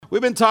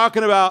we've been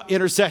talking about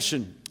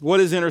intercession. What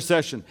is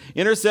intercession?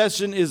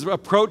 Intercession is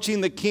approaching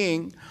the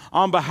king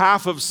on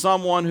behalf of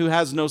someone who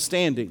has no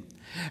standing.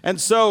 And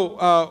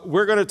so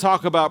we're going to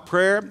talk about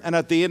prayer, and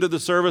at the end of the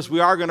service, we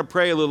are going to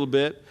pray a little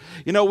bit.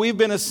 You know, we've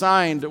been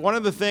assigned, one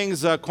of the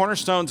things,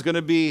 Cornerstone's going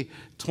to be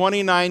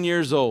 29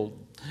 years old.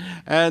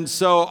 And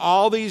so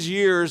all these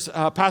years,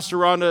 Pastor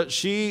Rhonda,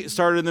 she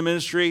started in the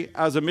ministry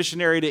as a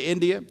missionary to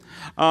India.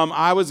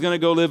 I was going to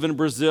go live in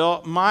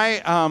Brazil.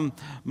 What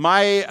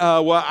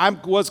I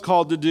was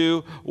called to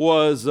do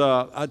was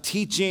a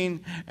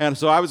teaching, and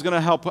so I was going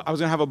to help. I was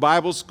going to have a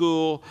Bible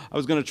school. I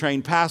was going to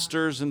train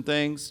pastors and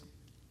things.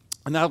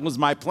 And that was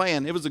my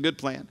plan. It was a good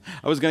plan.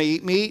 I was going to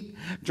eat meat,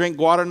 drink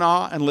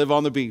Guaraná, and live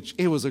on the beach.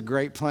 It was a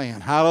great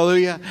plan.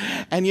 Hallelujah.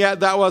 And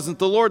yet that wasn't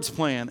the Lord's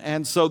plan.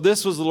 And so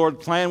this was the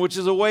Lord's plan, which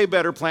is a way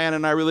better plan,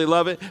 and I really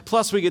love it.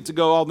 Plus, we get to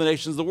go all the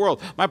nations of the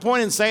world. My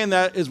point in saying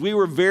that is we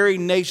were very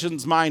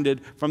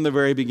nations-minded from the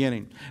very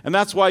beginning. And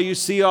that's why you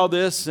see all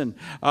this. And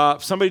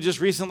somebody just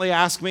recently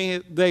asked me,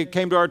 they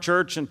came to our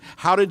church, and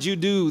how did you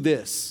do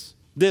this?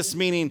 This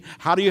meaning,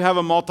 how do you have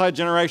a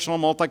multi-generational,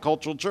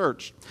 multicultural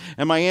church?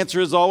 And my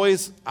answer is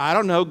always, I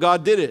don't know,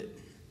 God did it.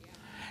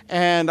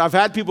 And I've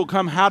had people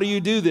come, how do you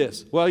do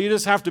this? Well, you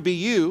just have to be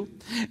you.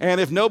 And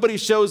if nobody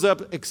shows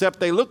up except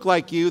they look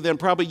like you, then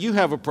probably you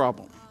have a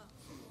problem.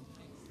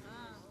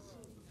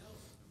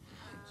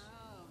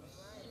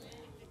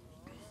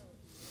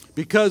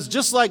 Because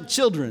just like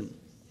children,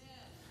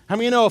 how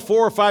many of you know a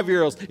 4 or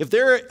 5-year-olds, if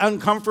they're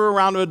uncomfortable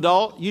around an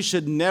adult, you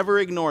should never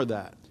ignore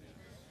that.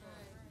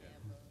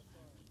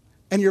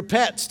 And your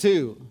pets,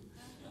 too.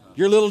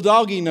 Your little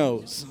doggy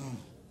knows.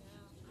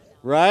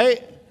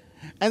 Right?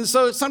 And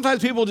so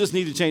sometimes people just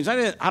need to change.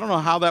 I don't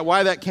know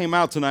why that came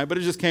out tonight, but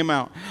it just came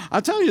out.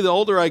 I'll tell you, the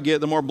older I get,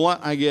 the more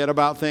blunt I get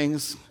about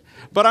things.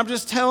 But I'm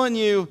just telling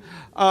you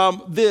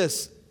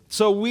this.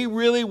 So we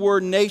really were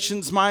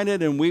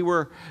nations-minded, and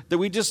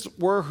we just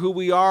were who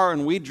we are,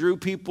 and we drew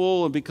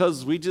people, and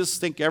because we just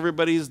think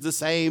everybody's the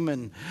same,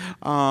 and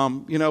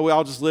we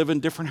all just live in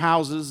different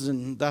houses,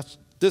 and that's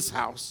this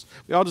house.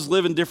 We all just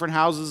live in different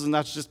houses, and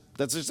that's just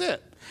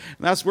it.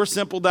 And we're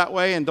simple that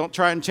way, and don't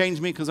try and change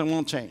me because I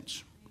won't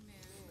change.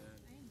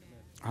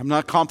 I'm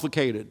not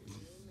complicated.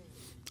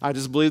 I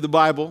just believe the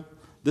Bible.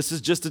 This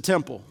is just a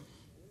temple.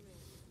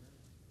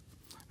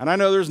 And I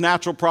know there's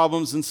natural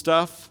problems and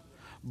stuff,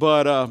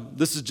 but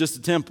this is just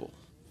a temple.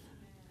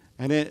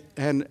 And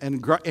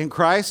in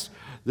Christ,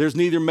 there's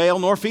neither male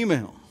nor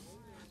female.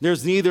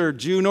 There's neither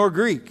Jew nor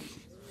Greek.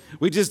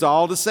 We just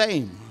all the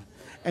same.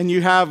 And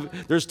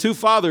there's two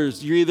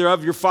fathers. You're either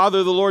of your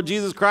father, the Lord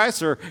Jesus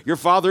Christ, or your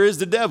father is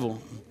the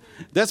devil.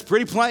 That's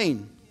pretty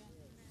plain.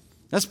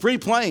 That's pretty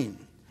plain.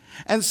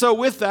 And so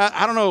with that,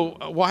 I don't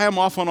know why I'm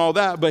off on all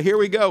that, but here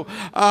we go.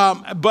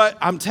 But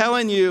I'm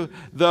telling you,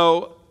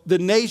 though, the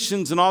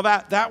nations and all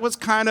that was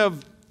kind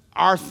of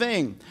our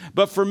thing.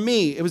 But for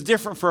me, it was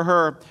different for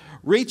her.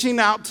 Reaching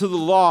out to the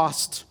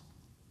lost,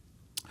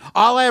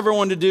 all I ever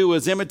wanted to do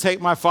was imitate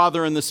my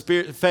father in the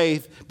spirit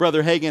faith,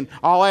 Brother Hagin.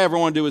 All I ever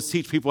wanted to do was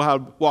teach people how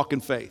to walk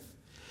in faith.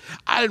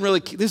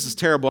 This is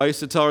terrible. I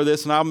used to tell her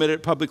this, and I'll admit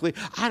it publicly.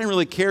 I didn't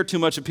really care too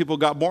much if people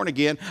got born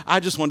again.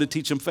 I just wanted to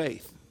teach them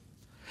faith.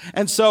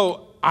 And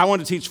so I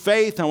wanted to teach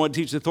faith. I wanted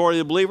to teach the authority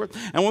of the believer.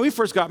 And when we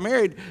first got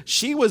married,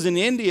 she was in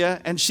India,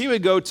 and she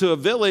would go to a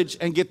village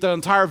and get the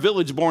entire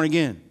village born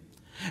again.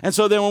 And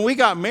so then when we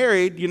got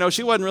married,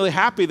 she wasn't really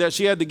happy that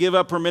she had to give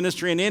up her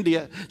ministry in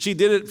India. She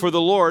did it for the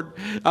Lord.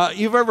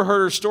 You've ever heard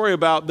her story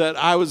about that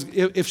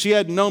if she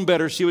had known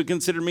better, she would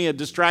consider me a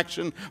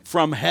distraction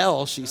from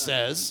hell, she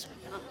says.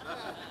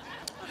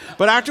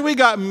 But after we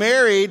got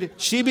married,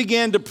 she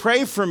began to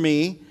pray for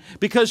me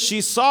because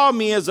she saw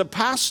me as a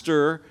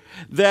pastor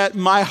that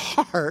my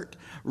heart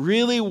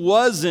really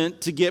wasn't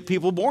to get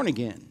people born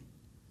again.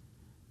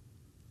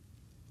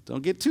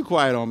 Don't get too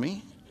quiet on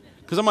me.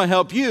 Because I'm going to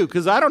help you,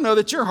 because I don't know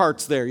that your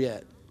heart's there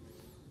yet.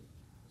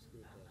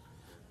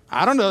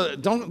 I don't know.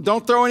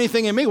 Don't throw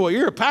anything at me. Well,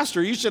 you're a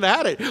pastor. You should have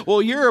had it.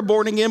 Well, you're a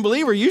born-again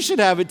believer. You should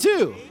have it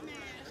too.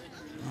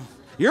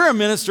 You're a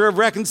minister of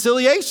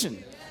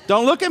reconciliation.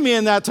 Don't look at me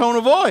in that tone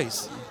of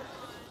voice.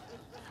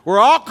 We're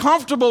all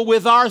comfortable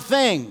with our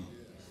thing.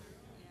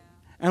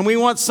 And we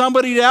want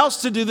somebody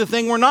else to do the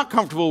thing we're not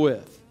comfortable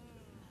with.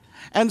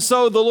 And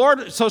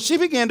so she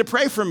began to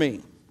pray for me.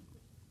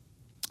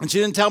 And she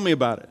didn't tell me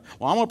about it.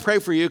 Well, I'm going to pray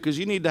for you because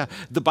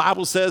the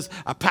Bible says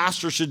a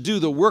pastor should do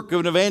the work of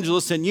an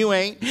evangelist and you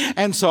ain't.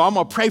 And so I'm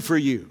going to pray for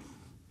you.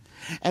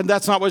 And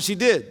that's not what she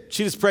did.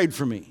 She just prayed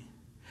for me.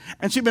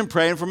 And she'd been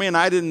praying for me and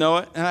I didn't know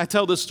it. And I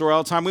tell this story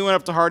all the time. We went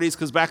up to Hardee's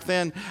because back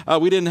then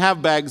we didn't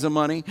have bags of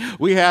money.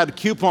 We had a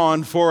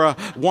coupon for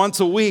once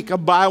a week, a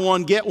buy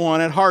one, get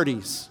one at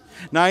Hardee's.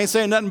 Now, I ain't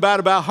saying nothing bad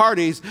about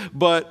Hardee's,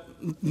 but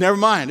never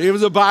mind. It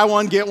was a buy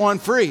one, get one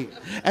free.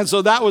 And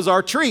so that was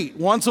our treat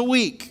once a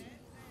week.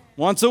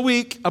 Once a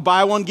week, a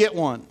buy one, get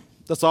one.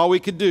 That's all we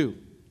could do.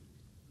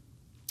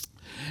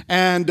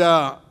 And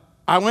I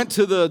went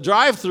to the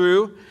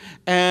drive-thru,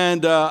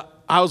 and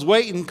I was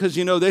waiting because,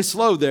 they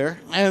slow there.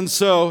 And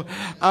so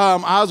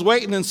I was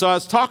waiting. And so I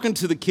was talking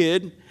to the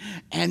kid.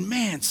 And,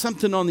 man,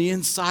 something on the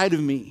inside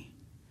of me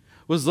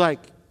was like,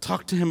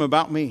 talk to him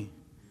about me.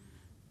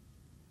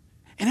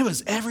 And it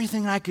was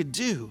everything I could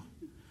do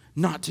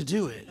not to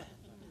do it.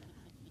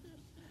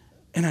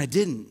 And I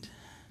didn't.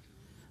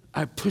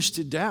 I pushed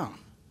it down.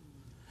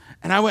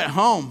 And I went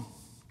home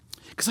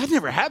because I'd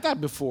never had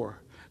that before.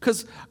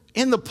 Because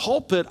in the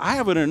pulpit, I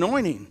have an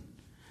anointing.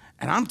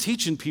 And I'm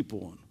teaching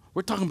people.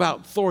 We're talking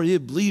about authority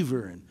of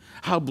believer and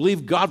how to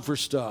believe God for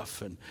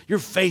stuff and your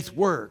faith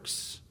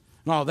works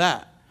and all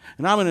that.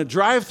 And I'm in a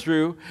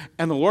drive-through,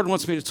 and the Lord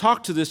wants me to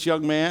talk to this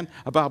young man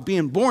about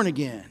being born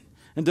again.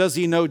 And does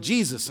he know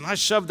Jesus? And I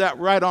shoved that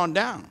right on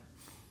down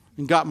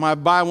and got my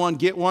buy one,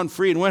 get one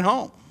free and went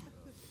home.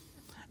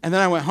 And then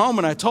I went home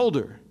and I told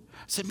her.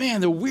 I said,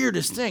 man, the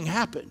weirdest thing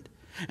happened.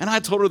 And I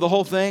told her the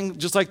whole thing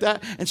just like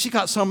that. And she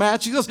got so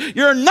mad. She goes,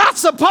 you're not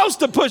supposed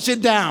to push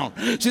it down.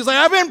 She's like,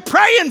 I've been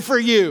praying for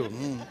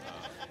you.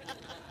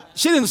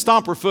 She didn't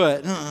stomp her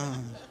foot. I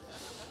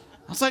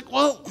was like,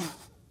 well.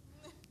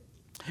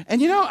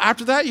 And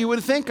after that, you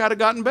would think I'd have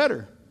gotten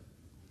better.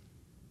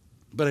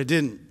 But I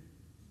didn't.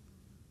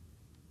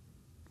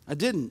 I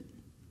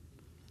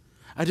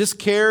just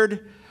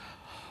cared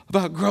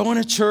about growing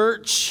a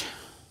church,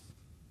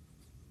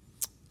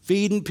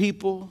 feeding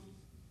people.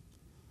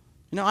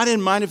 I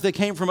didn't mind if they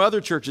came from other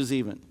churches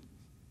even.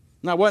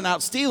 And I wasn't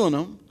out stealing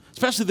them,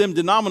 especially them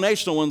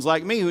denominational ones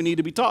like me who need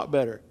to be taught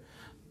better.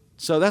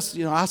 So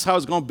that's how I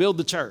was going to build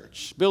the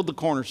church, build the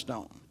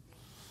cornerstone.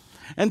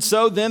 And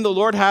so then the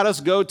Lord had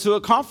us go to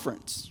a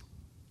conference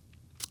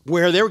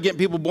where they were getting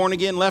people born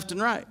again left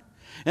and right.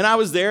 And I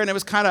was there, and it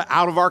was kind of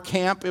out of our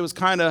camp. It was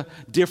kind of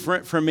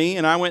different for me.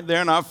 And I went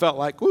there, and I felt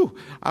like,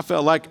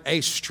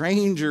 a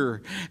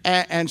stranger.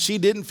 And she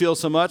didn't feel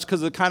so much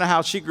because of kind of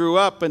how she grew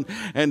up.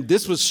 And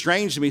this was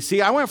strange to me.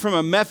 See, I went from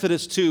a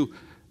Methodist to,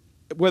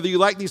 whether you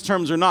like these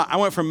terms or not, I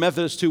went from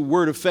Methodist to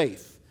Word of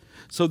Faith.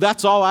 So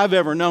that's all I've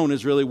ever known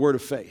is really Word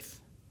of Faith.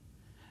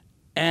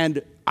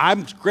 And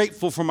I'm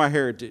grateful for my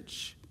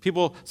heritage.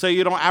 People say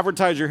you don't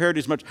advertise your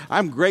heritage much.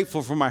 I'm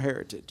grateful for my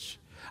heritage.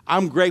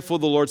 I'm grateful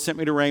the Lord sent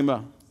me to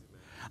Rhema.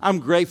 I'm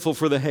grateful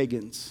for the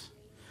Hagins.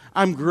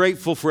 I'm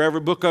grateful for every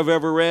book I've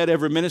ever read,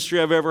 every ministry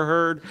I've ever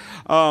heard.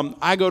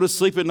 I go to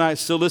sleep at night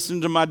still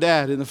listening to my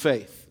dad in the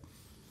faith.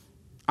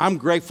 I'm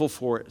grateful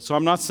for it. So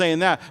I'm not saying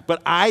that.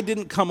 But I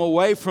didn't come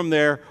away from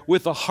there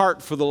with a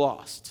heart for the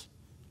lost.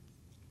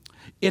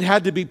 It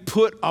had to be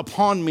put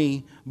upon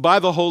me by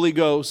the Holy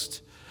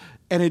Ghost.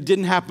 And it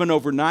didn't happen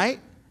overnight.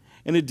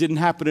 And it didn't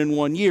happen in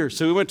 1 year.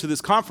 So we went to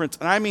this conference.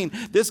 And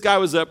this guy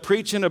was up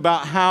preaching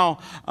about how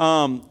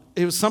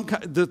it was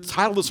the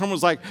title of the sermon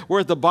was like,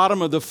 we're at the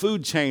bottom of the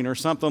food chain or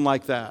something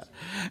like that.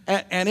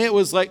 And it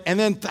was like, and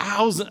then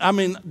hundreds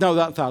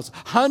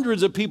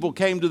of people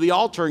came to the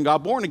altar and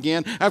got born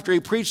again after he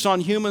preached on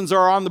humans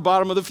are on the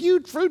bottom of the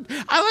food. I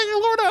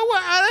like, Lord,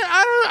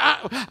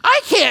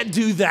 I can't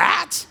do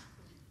that.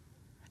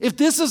 If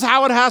this is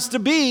how it has to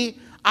be,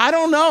 I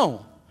don't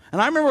know.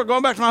 And I remember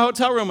going back to my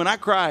hotel room and I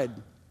cried.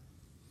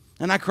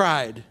 And I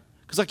cried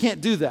because I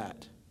can't do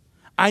that.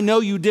 I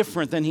know you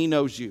different than he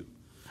knows you.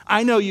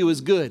 I know you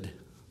as good. It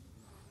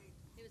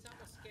was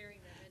almost scary.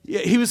 Yeah,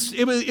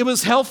 it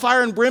was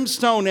hellfire and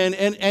brimstone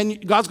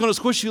and God's going to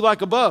squish you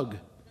like a bug.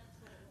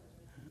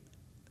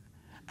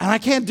 And I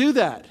can't do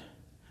that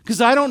because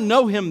I don't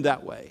know him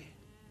that way.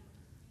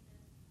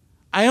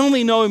 I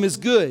only know him as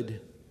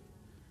good.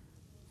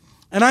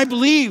 And I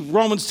believe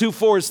Romans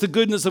 2:4 is the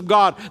goodness of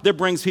God that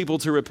brings people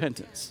to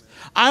repentance.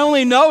 I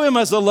only know him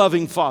as a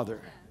loving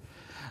father.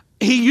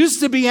 He used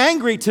to be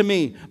angry to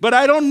me, but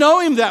I don't know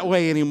him that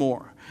way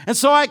anymore. And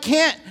so I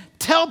can't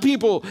tell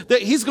people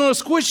that he's going to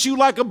squish you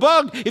like a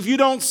bug if you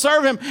don't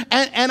serve him.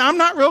 And I'm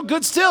not real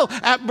good still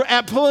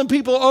at pulling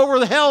people over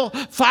the hell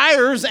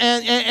fires.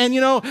 And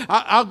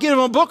I'll give them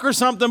a book or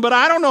something, but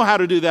I don't know how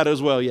to do that as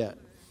well yet.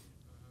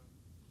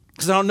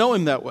 Because I don't know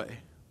him that way.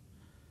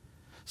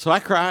 So I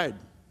cried.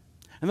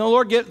 And the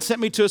Lord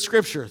sent me to a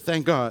scripture,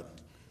 thank God.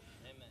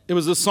 Amen. It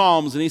was the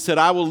Psalms, and he said,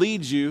 I will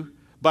lead you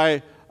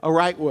by a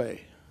right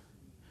way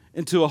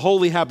into a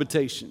holy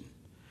habitation.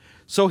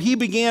 So he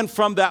began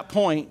from that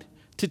point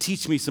to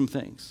teach me some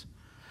things.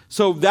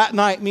 So that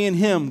night, me and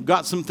him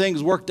got some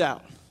things worked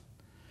out.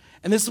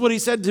 And this is what he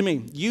said to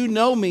me. You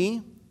know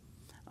me.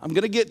 I'm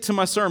going to get to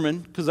my sermon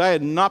because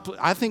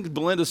I think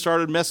Belinda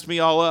started messing me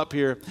all up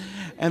here.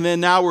 And then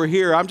now we're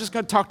here. I'm just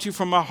going to talk to you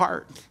from my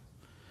heart.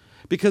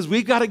 Because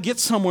we've got to get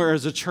somewhere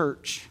as a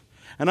church.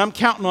 And I'm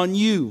counting on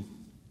you,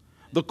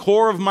 the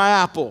core of my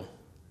apple,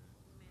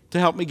 to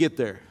help me get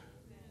there.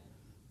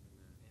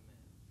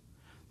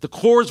 The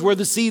core is where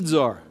the seeds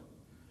are.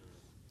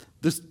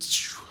 The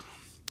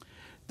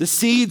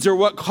seeds are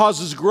what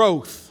causes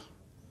growth.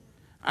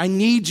 I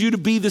need you to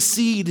be the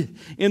seed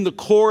in the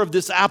core of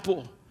this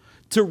apple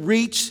to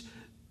reach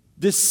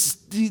these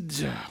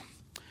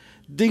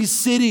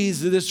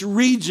cities, this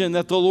region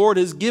that the Lord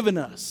has given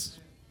us.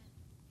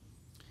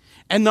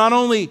 And not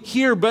only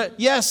here, but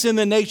yes, in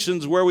the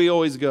nations where we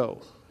always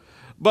go.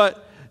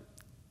 But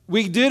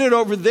We did it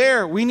over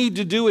there. We need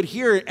to do it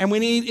here, and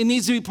it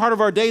needs to be part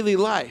of our daily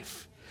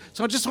life.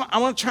 So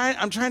I'm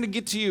trying to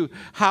get to you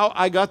how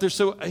I got there.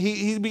 So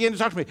he began to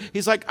talk to me.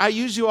 He's like, I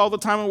use you all the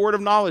time in word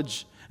of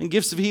knowledge and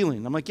gifts of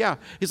healing. I'm like, yeah.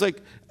 He's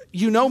like,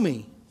 you know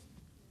me.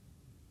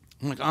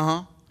 I'm like,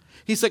 uh-huh.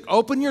 He's like,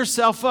 open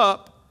yourself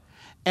up,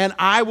 and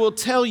I will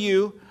tell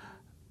you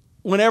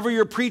whenever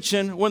you're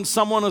preaching when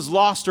someone is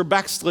lost or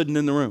backslidden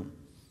in the room,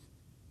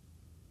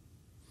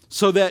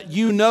 so that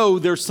you know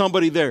there's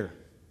somebody there.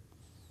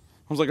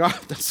 I was like, oh,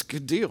 that's a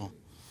good deal.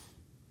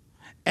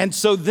 And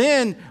so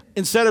then,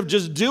 instead of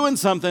just doing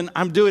something,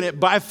 I'm doing it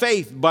by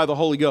faith, by the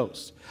Holy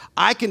Ghost.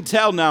 I can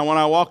tell now when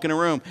I walk in a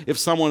room if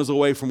someone is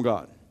away from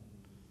God.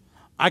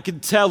 I can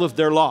tell if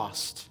they're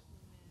lost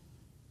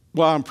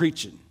while I'm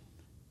preaching.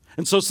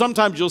 And so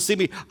sometimes you'll see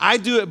me, I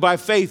do it by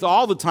faith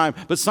all the time,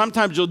 but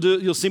sometimes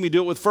you'll see me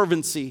do it with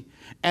fervency,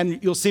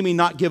 and you'll see me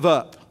not give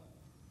up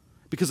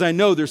because I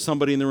know there's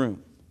somebody in the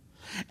room.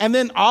 And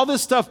then all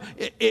this stuff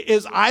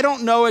is, I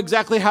don't know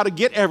exactly how to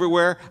get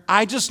everywhere.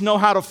 I just know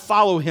how to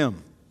follow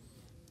him.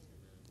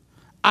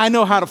 I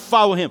know how to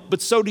follow him,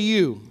 but so do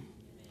you.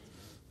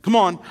 Come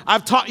on,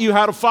 I've taught you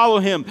how to follow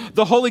him.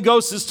 The Holy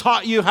Ghost has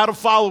taught you how to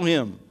follow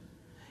him.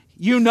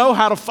 You know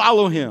how to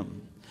follow him.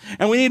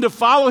 And we need to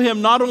follow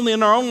him not only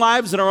in our own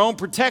lives and our own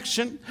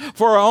protection,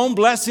 for our own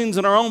blessings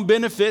and our own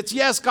benefits.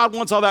 Yes, God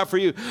wants all that for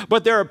you.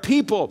 But there are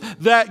people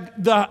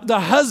that the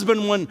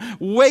husbandman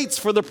waits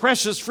for the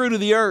precious fruit of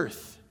the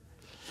earth.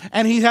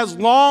 And he has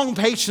long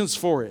patience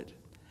for it.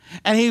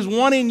 And he's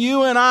wanting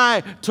you and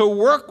I to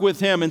work with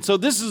him. And so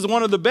this is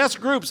one of the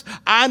best groups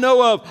I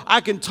know of.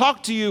 I can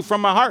talk to you from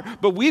my heart,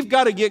 but we've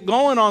got to get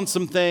going on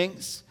some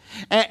things.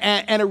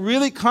 And it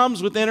really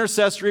comes with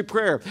intercessory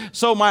prayer.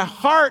 So my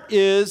heart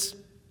is...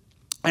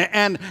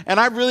 And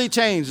I've really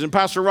changed, and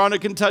Pastor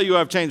Rhonda can tell you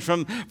I've changed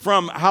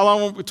from how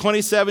long?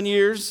 27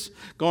 years,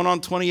 going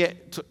on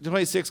 28,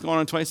 26, going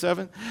on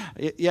 27.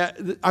 Yeah,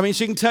 I mean,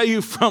 she can tell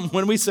you from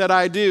when we said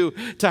I do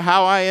to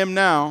how I am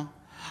now.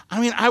 I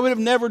mean, I would have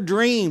never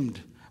dreamed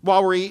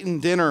while we're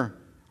eating dinner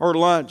or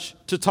lunch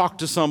to talk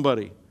to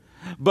somebody.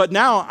 But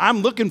now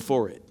I'm looking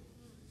for it.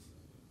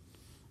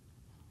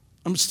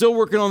 I'm still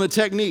working on the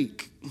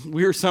technique.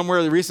 We were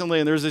somewhere recently,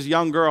 and there's this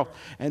young girl,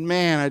 and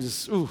man,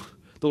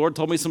 the Lord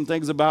told me some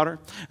things about her,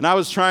 and I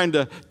was trying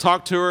to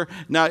talk to her.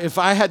 Now, if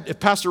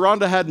Pastor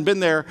Rhonda hadn't been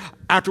there,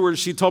 afterwards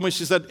she told me,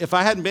 she said, if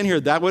I hadn't been here,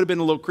 that would have been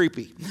a little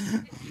creepy.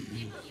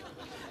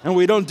 And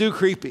we don't do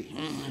creepy.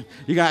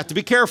 You're going to have to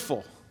be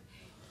careful.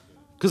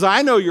 Because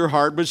I know your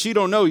heart, but she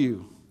don't know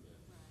you.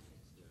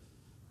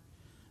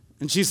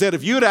 And she said,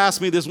 if you had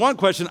asked me this one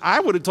question, I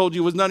would have told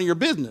you it was none of your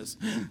business.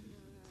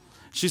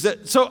 She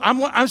said, so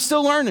I'm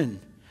still learning.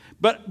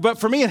 But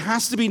for me, it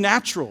has to be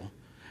natural.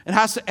 It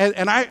has to,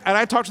 and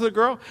I talked to the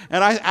girl,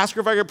 and I asked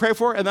her if I could pray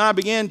for her, and then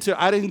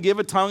I didn't give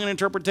a tongue and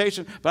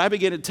interpretation, but I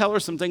began to tell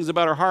her some things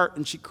about her heart,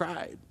 and she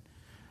cried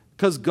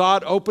because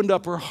God opened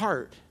up her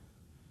heart.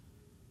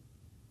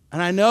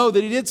 And I know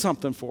that he did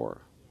something for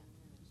her,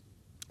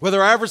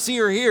 whether I ever see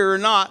her here or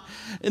not.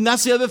 And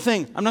that's the other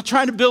thing. I'm not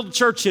trying to build a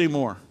church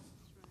anymore.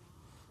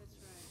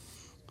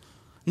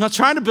 I'm not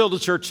trying to build a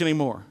church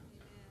anymore.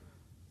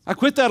 I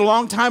quit that a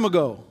long time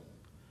ago.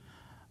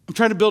 I'm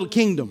trying to build a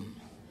kingdom.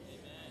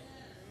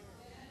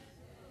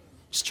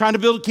 Just trying to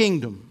build a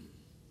kingdom.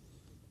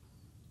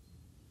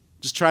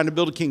 Just trying to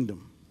build a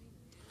kingdom.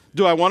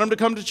 Do I want them to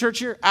come to church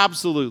here?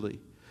 Absolutely.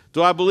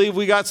 Do I believe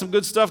we got some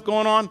good stuff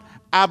going on?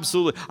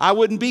 Absolutely. I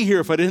wouldn't be here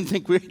if I didn't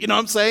think you know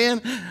what I'm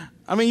saying?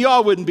 I mean,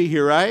 y'all wouldn't be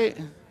here, right?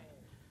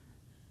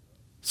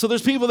 So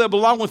there's people that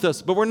belong with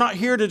us, but we're not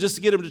here to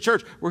just get them to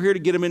church. We're here to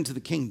get them into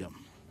the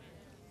kingdom.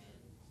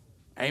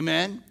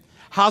 Amen?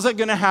 How's that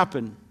going to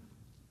happen?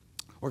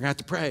 We're going to have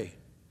to pray.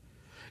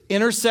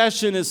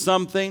 Intercession is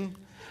something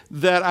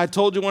that I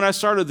told you when I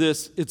started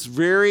this, it's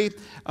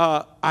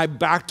I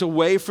backed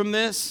away from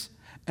this,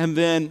 and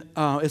then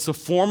it's a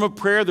form of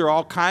prayer. There are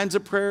all kinds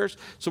of prayers.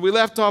 So we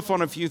left off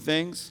on a few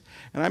things,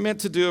 and I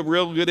meant to do a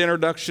real good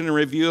introduction and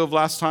review of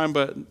last time,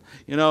 but,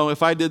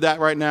 if I did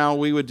that right now,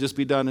 we would just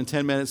be done in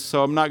 10 minutes,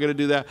 so I'm not going to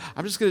do that.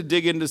 I'm just going to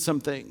dig into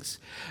some things.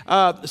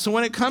 So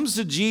when it comes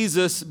to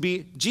Jesus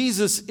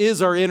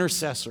is our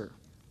intercessor,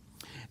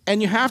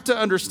 and you have to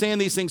understand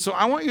these things. So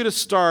I want you to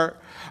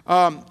start...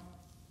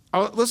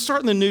 let's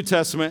start in the New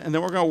Testament, and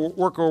then we're going to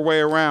work our way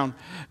around.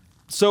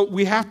 So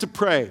we have to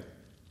pray.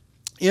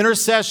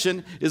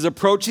 Intercession is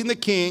approaching the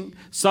king,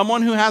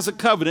 someone who has a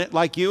covenant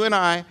like you and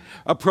I,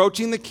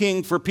 approaching the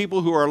king for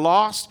people who are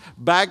lost,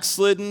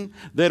 backslidden,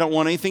 they don't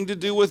want anything to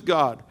do with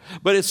God.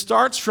 But it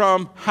starts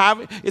from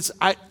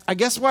I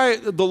guess why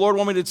the Lord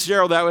wanted me to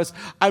share that was,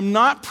 I'm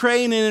not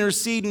praying and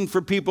interceding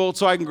for people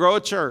so I can grow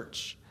a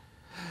church.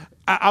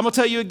 I'm going to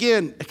tell you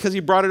again, because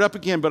he brought it up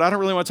again, but I don't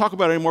really want to talk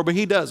about it anymore, but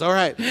he does. All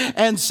right.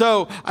 And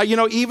so,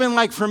 even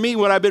like for me,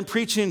 what I've been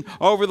preaching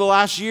over the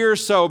last year or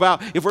so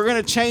about if we're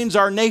going to change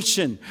our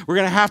nation, we're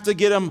going to have to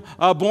get them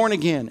born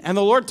again. And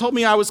the Lord told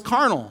me I was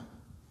carnal.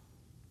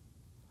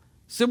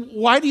 He said,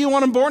 why do you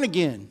want them born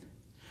again?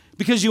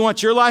 Because you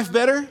want your life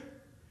better?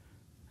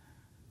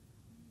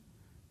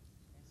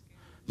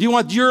 Do you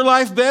want your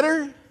life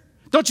better?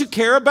 Don't you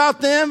care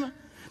about them?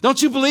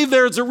 Don't you believe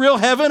there's a real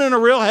heaven and a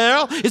real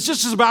hell? It's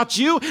just about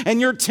you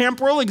and your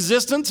temporal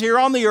existence here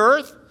on the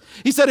earth.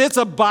 He said it's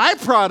a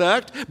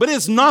byproduct, but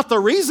it's not the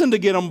reason to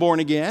get them born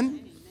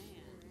again.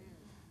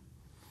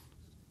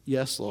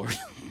 Yes, Lord.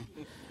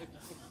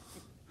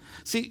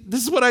 See,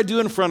 this is what I do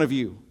in front of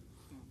you.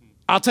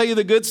 I'll tell you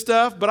the good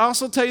stuff, but I'll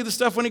also tell you the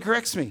stuff when he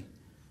corrects me.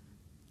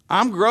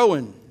 I'm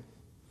growing.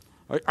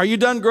 Are you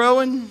done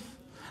growing?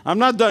 I'm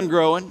not done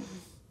growing.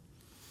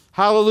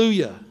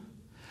 Hallelujah.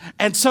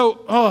 And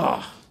so,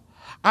 I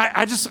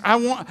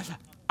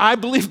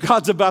believe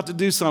God's about to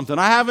do something.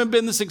 I haven't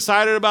been this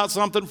excited about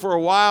something for a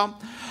while.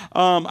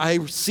 I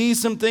see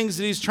some things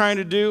that he's trying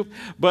to do,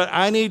 but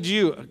I need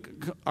you.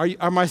 Are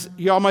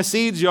y'all my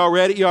seeds? Y'all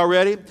ready? Y'all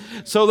ready?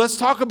 So let's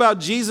talk about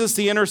Jesus,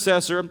 the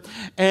intercessor.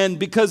 And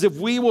because if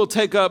we will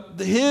take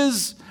up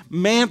his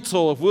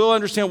mantle, if we'll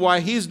understand why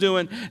he's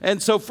doing. And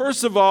so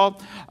first of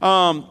all,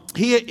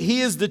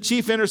 he is the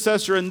chief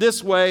intercessor in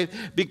this way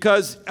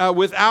because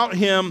without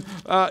him,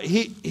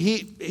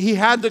 he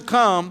had to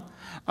come.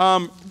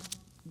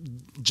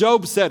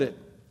 Job said it.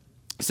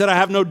 He said, I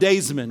have no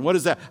daysman. What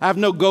is that? I have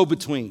no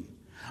go-between.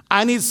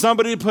 I need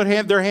somebody to put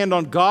their hand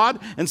on God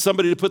and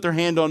somebody to put their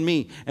hand on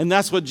me. And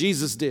that's what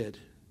Jesus did.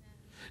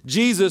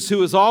 Jesus,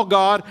 who is all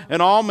God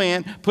and all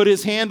man, put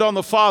his hand on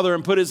the Father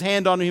and put his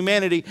hand on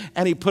humanity,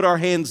 and he put our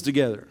hands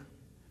together.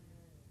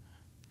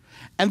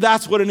 And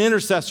that's what an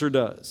intercessor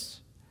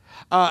does.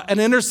 An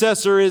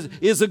intercessor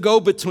is a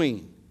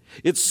go-between.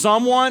 It's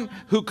someone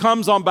who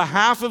comes on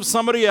behalf of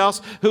somebody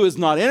else who is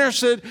not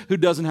interested, who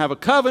doesn't have a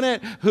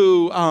covenant,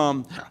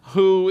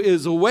 who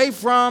is away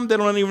from, they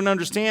don't even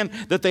understand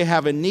that they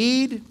have a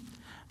need.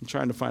 I'm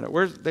trying to find out.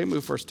 Where they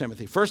move 1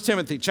 Timothy. 1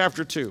 Timothy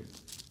chapter 2,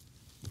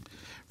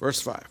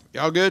 verse 5.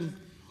 Y'all good?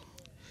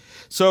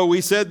 So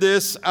we said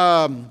this.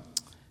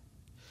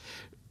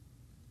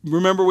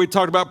 Remember we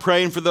talked about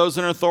praying for those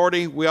in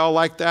authority. We all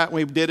like that.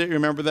 We did it.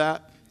 Remember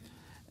that?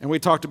 And we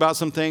talked about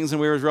some things,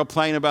 and we were real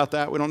plain about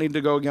that. We don't need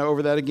to go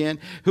over that again.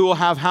 Who will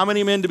have how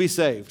many men to be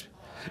saved?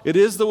 It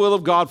is the will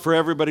of God for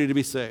everybody to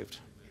be saved.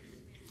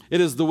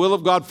 It is the will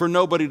of God for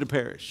nobody to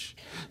perish.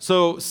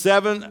 So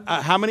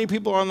how many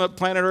people are on the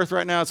planet Earth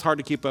right now? It's hard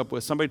to keep up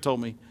with. Somebody told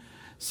me.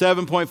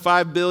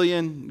 7.5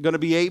 billion, going to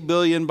be 8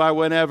 billion by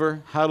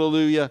whenever.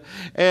 Hallelujah.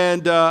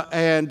 And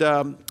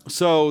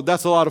so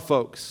that's a lot of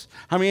folks.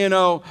 How many of you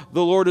know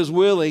the Lord is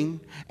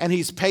willing and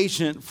he's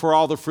patient for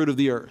all the fruit of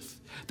the earth?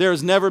 There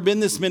has never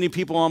been this many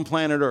people on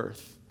planet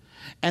Earth.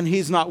 And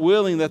he's not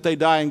willing that they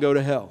die and go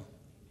to hell.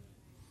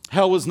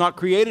 Hell was not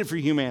created for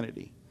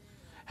humanity.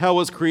 Hell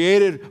was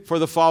created for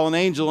the fallen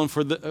angel and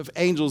for the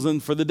angels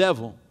and for the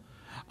devil.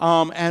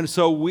 And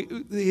so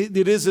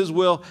it is his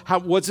will.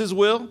 What's his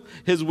will?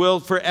 His will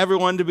for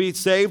everyone to be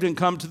saved and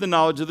come to the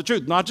knowledge of the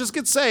truth. Not just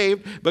get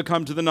saved, but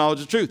come to the knowledge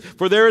of the truth.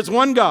 For there is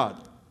one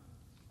God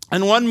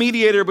and one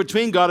mediator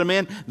between God and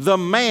man, the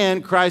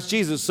man Christ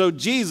Jesus. So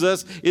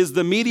Jesus is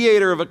the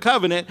mediator of a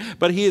covenant,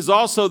 but he is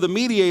also the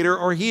mediator,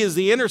 or he is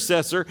the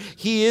intercessor.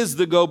 He is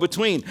the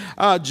go-between.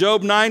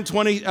 Job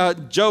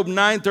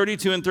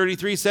 9:32 and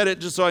 33 said it,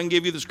 just so I can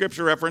give you the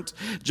scripture reference.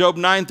 Job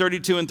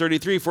 9:32 and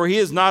 33, for he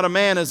is not a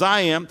man as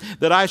I am,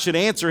 that I should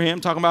answer him,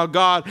 talking about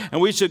God,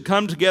 and we should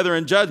come together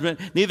in judgment.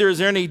 Neither is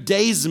there any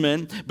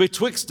daysman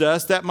betwixt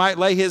us that might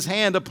lay his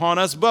hand upon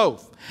us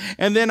both.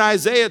 And then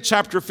Isaiah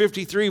chapter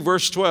 53,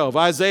 verse 12.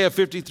 Isaiah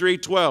 53,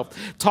 12.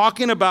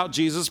 Talking about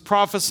Jesus,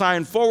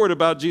 prophesying forward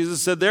about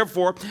Jesus, said,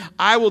 therefore,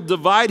 I will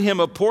divide him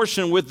a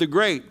portion with the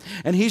great,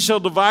 and he shall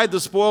divide the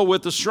spoil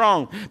with the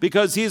strong,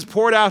 because he has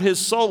poured out his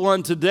soul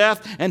unto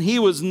death, and he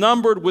was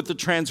numbered with the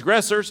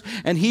transgressors,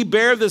 and he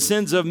bare the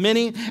sins of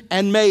many,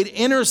 and made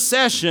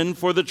intercession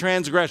for the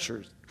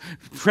transgressors.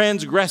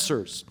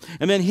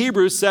 And then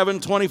Hebrews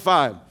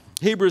 7:25.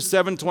 Hebrews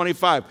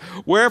 7:25.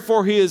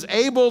 Wherefore he is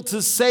able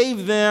to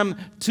save them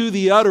to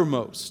the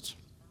uttermost.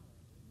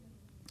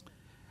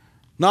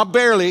 Not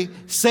barely,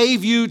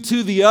 save you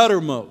to the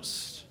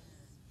uttermost.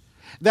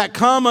 That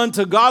come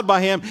unto God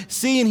by him,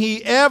 seeing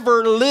he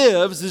ever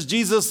lives, is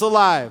Jesus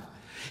alive.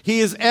 He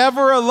is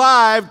ever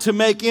alive to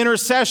make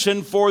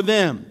intercession for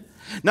them.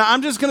 Now,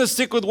 I'm just going to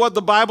stick with what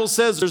the Bible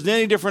says. There's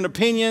many different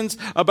opinions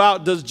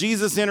about, does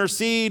Jesus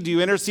intercede? Do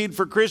you intercede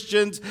for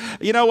Christians?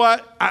 You know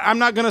what? I'm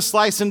not going to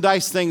slice and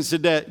dice things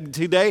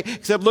today,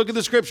 except look at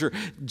the scripture.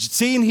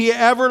 Seeing he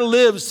ever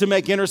lives to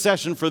make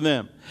intercession for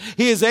them.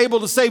 He is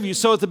able to save you.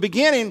 So at the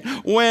beginning,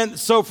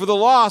 for the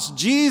lost,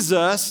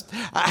 Jesus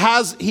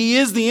he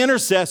is the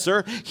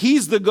intercessor.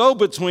 He's the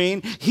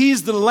go-between.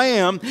 He's the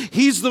lamb.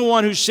 He's the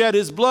one who shed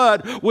his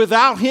blood.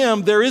 Without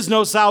him, there is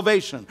no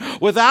salvation.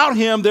 Without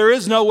him, there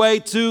is no way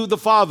to the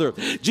Father.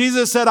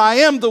 Jesus said, I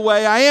am the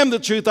way, I am the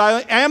truth,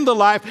 I am the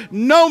life.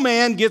 No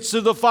man gets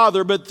to the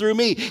Father but through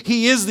me.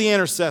 He is the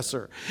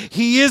intercessor.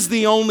 He is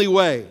the only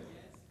way.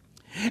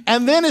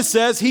 And then it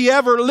says, he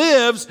ever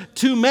lives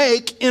to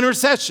make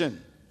intercession.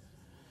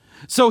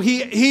 So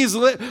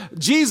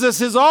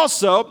Jesus is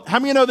also, how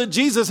many of you know that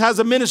Jesus has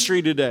a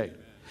ministry today?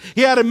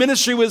 He had a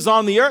ministry was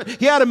on the earth.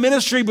 He had a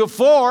ministry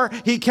before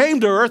he came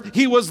to earth.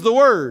 He was the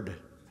Word.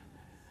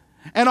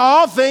 And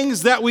all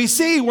things that we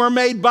see were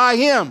made by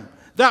him.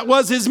 That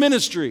was his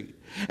ministry.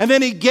 And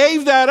then he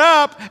gave that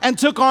up and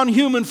took on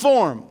human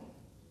form.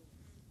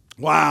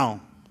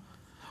 Wow.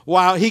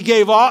 Wow.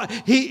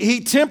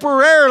 He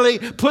temporarily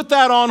put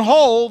that on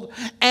hold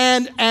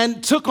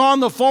and took on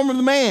the form of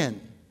the man.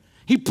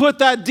 He put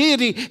that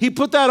deity, he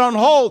put that on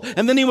hold,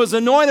 and then he was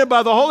anointed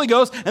by the Holy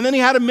Ghost, and then he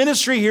had a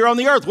ministry here on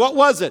the earth. What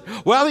was it?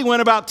 Well, he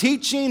went about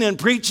teaching and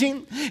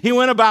preaching. He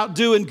went about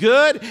doing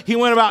good. He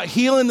went about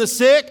healing the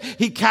sick.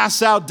 He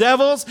cast out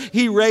devils.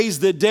 He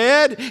raised the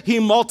dead. He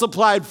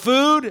multiplied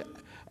food.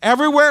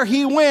 Everywhere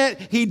he went,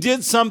 he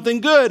did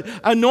something good,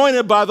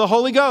 anointed by the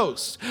Holy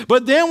Ghost.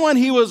 But then when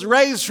he was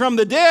raised from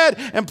the dead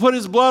and put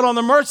his blood on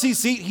the mercy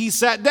seat, he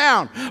sat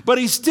down. But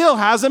he still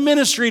has a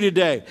ministry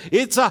today.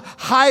 It's a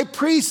high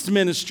priest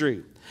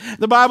ministry.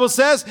 The Bible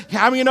says,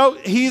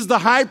 he's the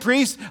high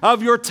priest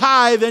of your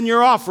tithe and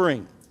your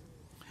offering.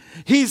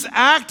 He's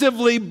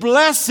actively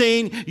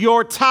blessing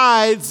your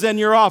tithes and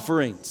your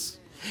offerings.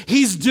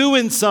 He's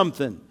doing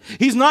something.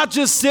 He's not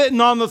just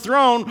sitting on the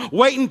throne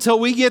waiting till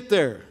we get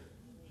there.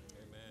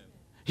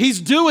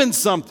 He's doing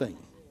something.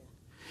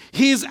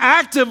 He's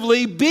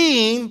actively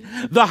being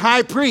the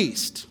high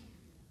priest.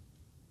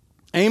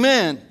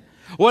 Amen.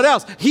 What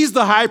else? He's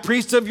the high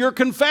priest of your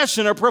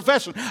confession or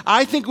profession.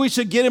 I think we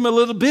should get him a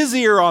little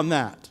busier on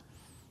that.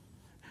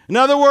 In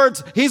other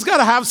words, he's got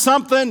to have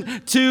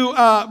something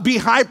to be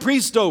high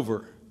priest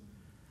over.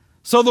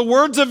 So the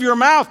words of your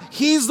mouth,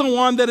 he's the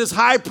one that is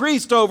high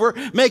priest over,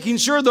 making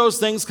sure those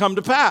things come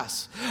to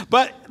pass.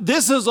 But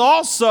this is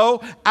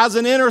also, as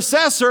an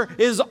intercessor,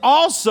 is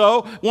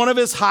also one of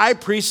his high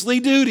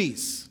priestly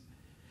duties.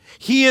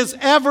 He is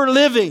ever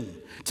living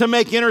to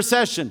make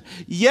intercession.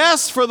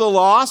 Yes, for the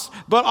lost,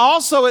 but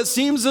also it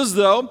seems as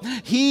though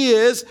he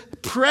is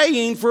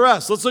praying for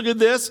us. Let's look at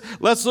this.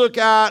 Let's look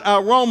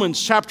at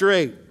Romans chapter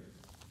 8.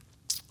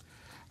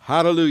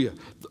 Hallelujah.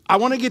 I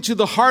want to get to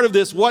the heart of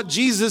this, what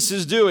Jesus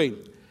is doing.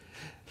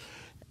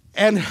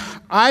 And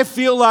I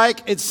feel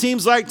like, it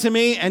seems like to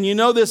me, and you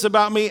know this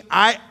about me,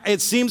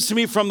 it seems to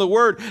me from the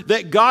Word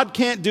that God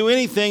can't do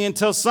anything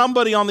until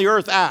somebody on the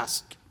earth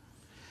asks.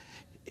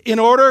 In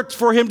order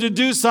for him to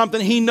do something,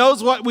 he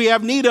knows what we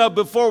have need of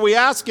before we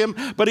ask him,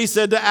 but he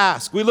said to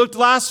ask. We looked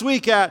last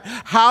week at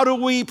how do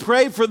we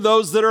pray for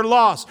those that are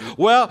lost?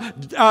 Well,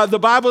 the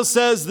Bible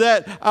says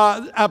that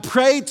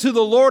pray to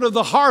the Lord of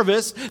the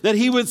harvest that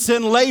he would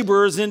send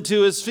laborers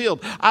into his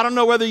field. I don't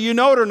know whether you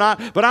know it or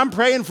not, but I'm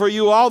praying for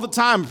you all the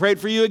time. I prayed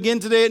for you again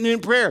today at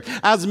noon prayer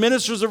as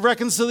ministers of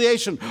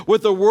reconciliation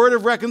with the word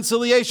of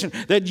reconciliation,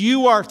 that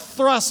you are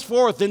thrust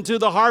forth into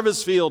the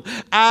harvest field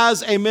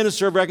as a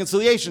minister of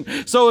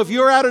reconciliation. So if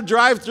you're at a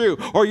drive-thru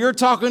or you're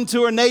talking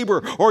to a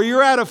neighbor or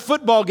you're at a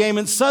football game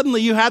and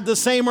suddenly you had the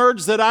same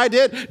urge that I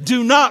did,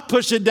 do not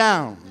push it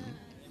down.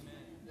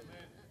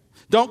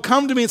 Don't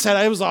come to me and say,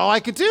 that was all I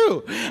could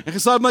do.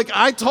 And so I'm like,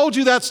 I told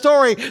you that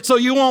story so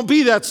you won't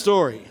be that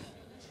story.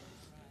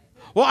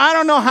 Well, I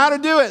don't know how to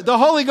do it. The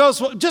Holy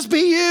Ghost will just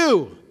be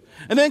you.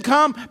 And then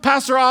come,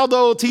 Pastor Aldo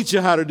will teach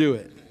you how to do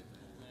it.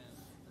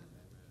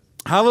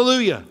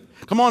 Hallelujah.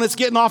 Come on, it's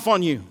getting off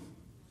on you.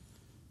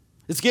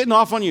 It's getting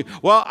off on you.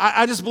 Well,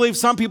 I just believe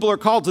some people are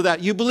called to that.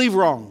 You believe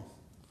wrong.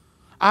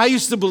 I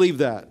used to believe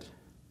that.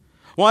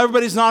 Well,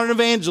 everybody's not an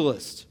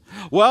evangelist.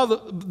 Well,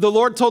 the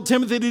Lord told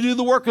Timothy to do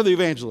the work of the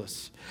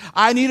evangelist.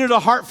 I needed a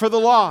heart for the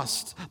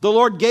lost. The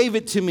Lord gave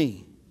it to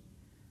me.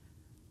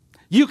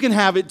 You can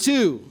have it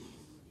too.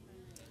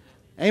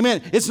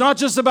 Amen. It's not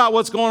just about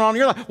what's going on in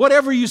your life.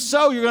 Whatever you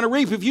sow, you're going to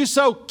reap. If you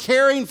sow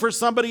caring for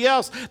somebody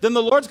else, then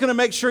the Lord's going to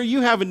make sure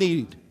you have a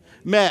need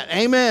met.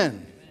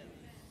 Amen.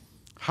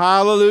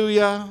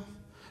 Hallelujah.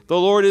 The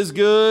Lord is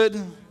good.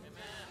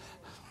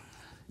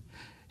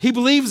 He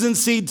believes in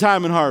seed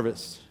time and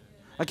harvest.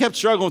 I kept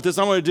struggling with this.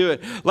 I'm going to do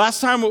it. Last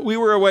time we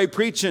were away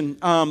preaching,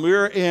 we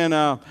were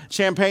in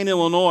Champaign,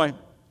 Illinois.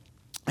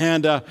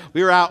 And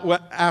we were out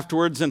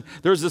afterwards, and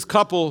there was this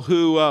couple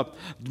who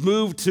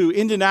moved to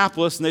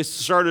Indianapolis, and they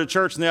started a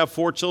church, and they have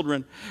 4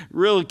 children,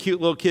 really cute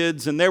little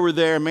kids, and they were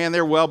there. Man,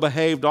 they're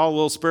well-behaved, all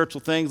little spiritual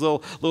things,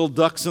 little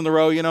ducks in the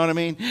row, you know what I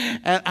mean?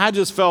 And I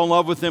just fell in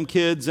love with them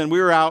kids, and we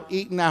were out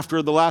eating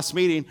after the last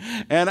meeting,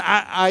 and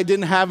I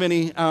didn't have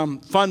any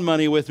fun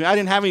money with me. I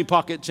didn't have any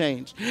pocket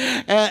change.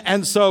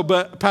 And so,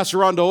 but Pastor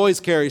Rhonda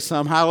always carries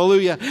some,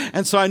 hallelujah.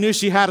 And so I knew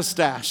she had a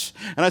stash.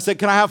 And I said,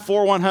 can I have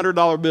 4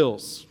 $100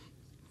 bills?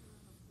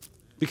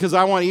 Because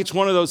I want each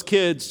one of those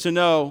kids to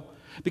know,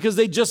 because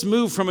they just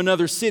moved from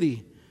another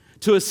city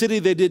to a city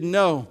they didn't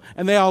know,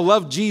 and they all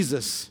loved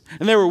Jesus.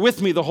 And they were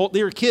with me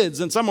they were kids,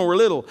 and some were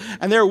little,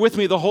 and they were with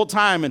me the whole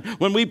time. And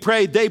when we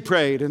prayed, they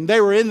prayed, and they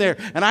were in there.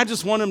 And I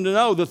just want them to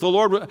know that the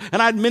Lord,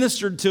 and I'd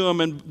ministered to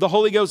them, and the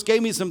Holy Ghost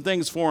gave me some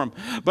things for them.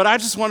 But I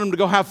just want them to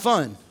go have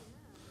fun.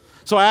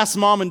 So I asked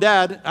mom and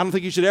dad, I don't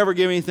think you should ever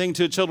give anything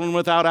to children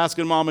without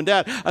asking mom and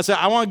dad. I said,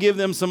 I want to give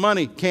them some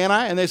money. Can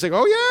I? And they said,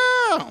 oh,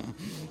 yeah.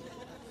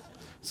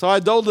 So I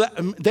told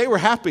them, they were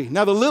happy.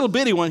 Now the little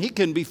bitty one, he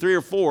couldn't be 3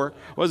 or 4.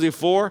 Was he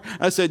 4?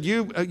 I said,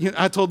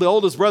 I told the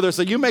oldest brother, I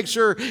said, you make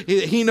sure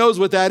he knows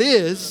what that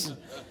is.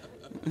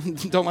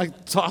 Don't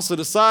like toss it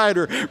aside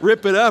or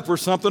rip it up or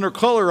something or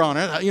color on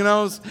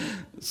it,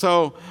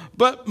 So,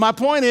 but my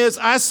point is,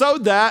 I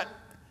sowed that.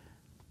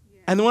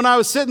 And when I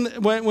was sitting,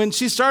 when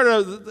she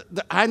started,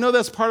 I know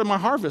that's part of my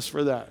harvest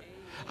for that.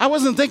 I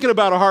wasn't thinking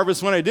about a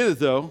harvest when I did it,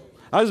 though.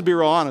 I'll just be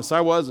real honest.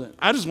 I wasn't.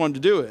 I just wanted to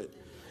do it.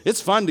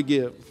 It's fun to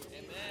give.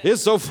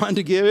 It's so fun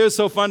to give. It was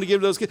so fun to give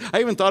those kids.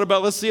 I even thought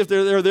about, let's see if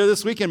they're there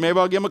this weekend. Maybe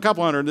I'll give them a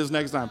couple hundred this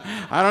next time.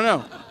 I don't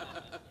know.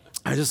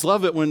 I just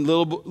love it when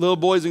little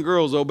boys and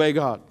girls obey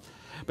God.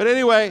 But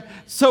anyway,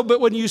 but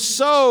when you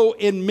sow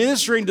in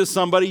ministering to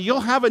somebody,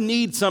 you'll have a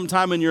need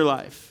sometime in your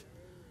life.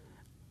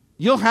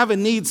 You'll have a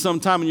need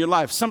sometime in your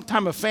life,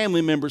 sometime a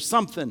family member,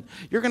 something.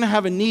 You're going to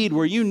have a need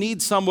where you need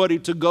somebody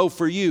to go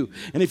for you.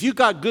 And if you've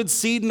got good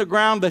seed in the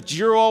ground that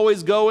you're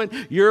always going,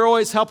 you're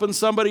always helping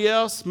somebody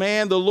else,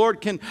 man, the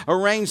Lord can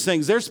arrange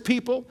things. There's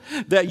people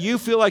that you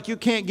feel like you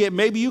can't get.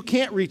 Maybe you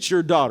can't reach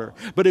your daughter.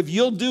 But if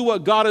you'll do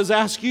what God has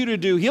asked you to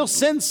do, He'll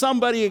send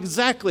somebody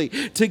exactly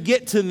to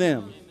get to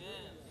them.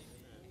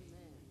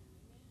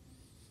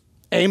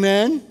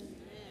 Amen?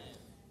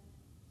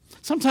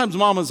 Sometimes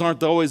mamas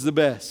aren't always the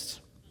best.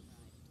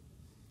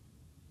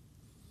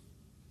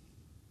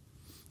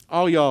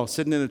 All y'all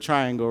sitting in a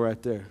triangle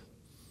right there.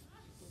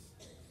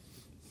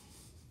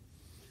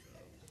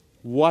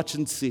 Watch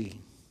and see.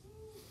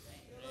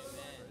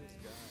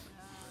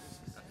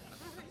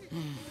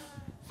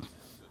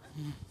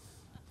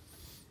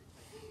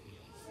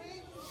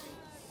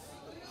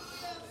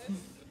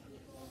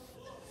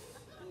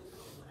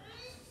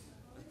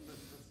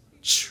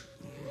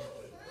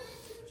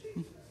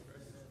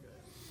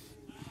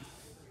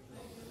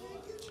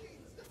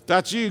 If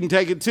that's you can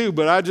take it too,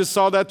 but I just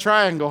saw that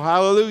triangle.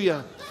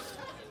 Hallelujah.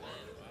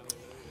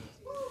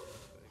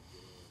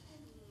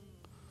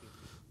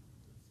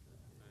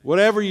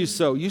 Whatever you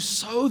sow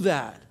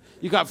that.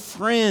 You got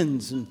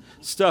friends and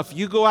stuff.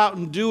 You go out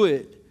and do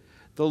it.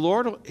 The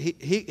Lord,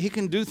 He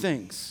can do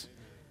things.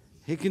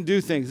 He can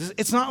do things.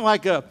 It's not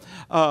like is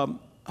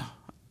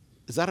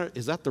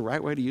that the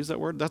right way to use that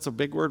word? That's a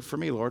big word for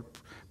me, Lord.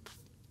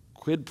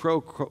 Quid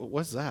pro quo.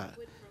 What's that?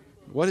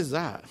 What is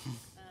that?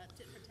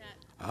 Tit for tat.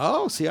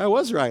 Oh, see, I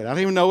was right. I don't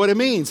even know what it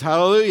means.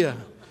 Hallelujah.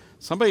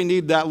 Somebody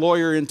need that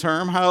lawyer in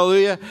term.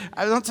 Hallelujah.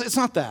 It's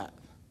not that.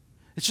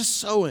 It's just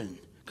sowing.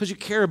 Because you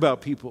care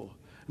about people.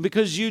 And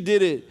because you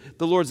did it,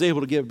 the Lord's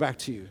able to give it back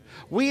to you.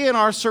 We in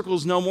our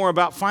circles know more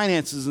about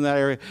finances in that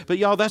area. But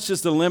y'all, that's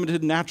just a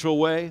limited natural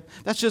way.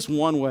 That's just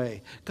one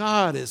way.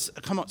 God is,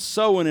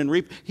 sowing and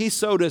reap. He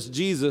sowed us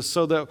Jesus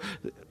so that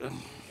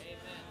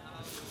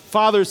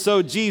Father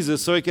sowed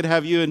Jesus so He could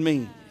have you and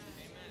me.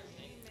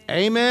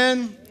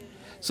 Amen.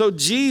 So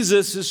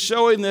Jesus is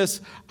showing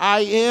this, I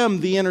am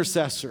the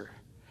intercessor.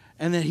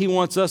 And that He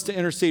wants us to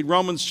intercede.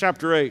 Romans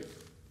chapter 8.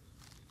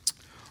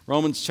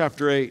 Romans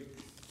chapter 8.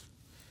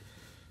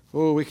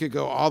 Oh, we could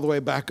go all the way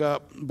back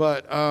up.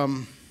 But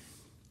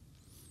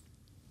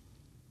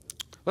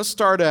let's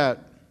start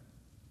at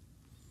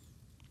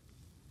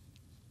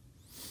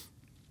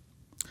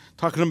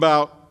talking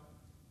about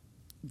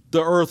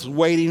the earth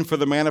waiting for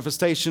the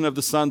manifestation of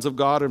the sons of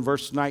God in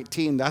verse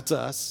 19. That's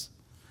us.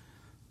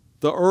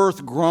 The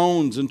earth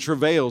groans and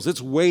travails.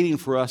 It's waiting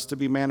for us to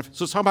be manifested.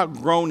 So it's talking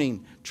about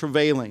groaning,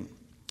 travailing.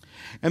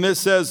 And it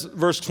says,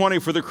 verse 20,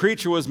 for the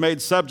creature was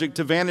made subject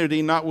to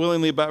vanity, not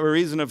willingly, but by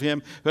reason of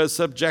Him who has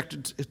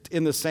subjected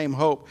in the same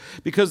hope.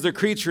 Because the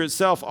creature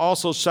itself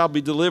also shall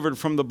be delivered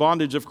from the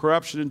bondage of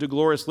corruption into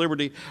glorious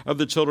liberty of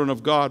the children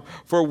of God.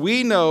 For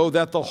we know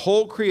that the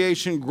whole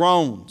creation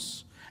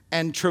groans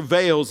and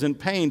travails in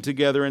pain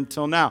together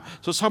until now.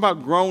 So it's talking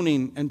about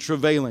groaning and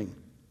travailing.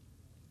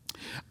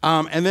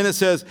 And then it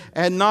says,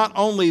 and not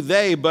only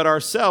they, but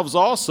ourselves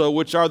also,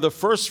 which are the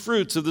first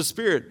fruits of the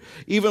Spirit.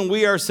 Even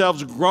we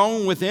ourselves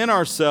groan within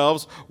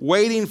ourselves,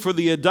 waiting for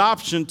the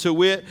adoption, to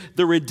wit,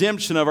 the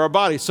redemption of our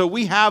body. So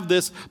we have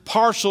this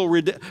partial,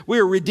 we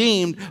are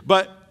redeemed,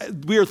 but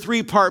we are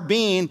 3-part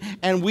being,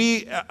 and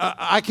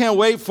I can't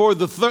wait for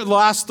the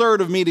last third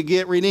of me to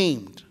get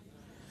redeemed,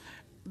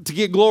 to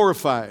get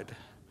glorified,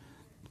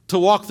 to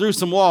walk through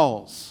some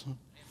walls,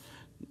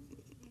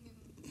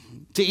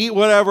 to eat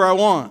whatever I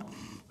want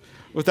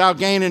without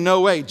gaining no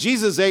weight.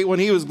 Jesus ate when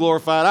He was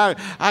glorified.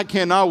 I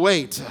cannot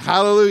wait.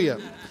 Hallelujah.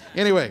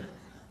 Anyway.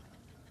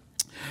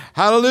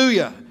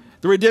 Hallelujah.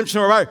 The redemption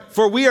of our body.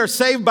 For we are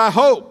saved by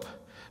hope.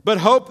 But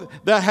hope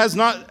that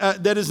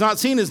is not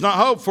seen is not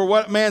hope. For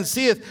what man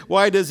seeth,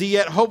 why does he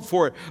yet hope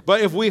for it? But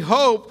if we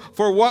hope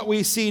for what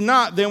we see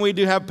not, then we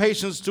do have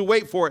patience to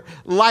wait for it.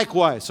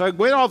 Likewise. So I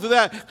went all through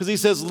that because he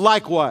says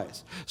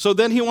likewise. So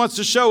then he wants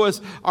to show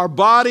us our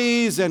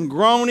bodies and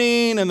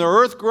groaning and the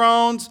earth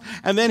groans.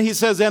 And then he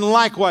says, and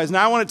likewise.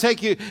 Now I want to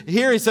take you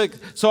here. He said,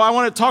 so I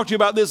want to talk to you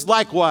about this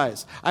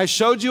likewise. I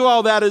showed you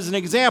all that as an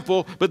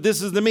example, but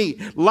this is the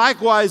meat.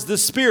 Likewise, the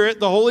Spirit,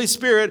 the Holy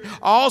Spirit,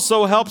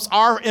 also helps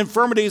our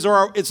infirmity infirmities,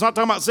 or it's not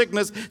talking about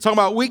sickness, it's talking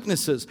about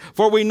weaknesses.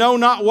 For we know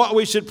not what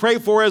we should pray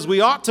for as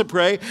we ought to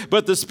pray,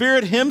 but the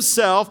Spirit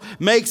himself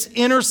makes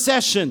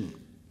intercession.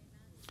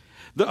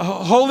 The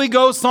Holy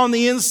Ghost on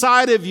the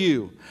inside of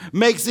you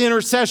makes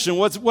intercession.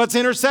 What's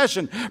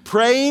intercession?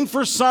 Praying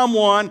for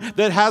someone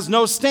that has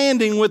no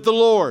standing with the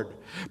Lord.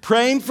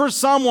 Praying for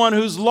someone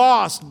who's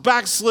lost,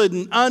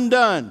 backslidden,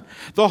 undone.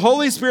 The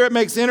Holy Spirit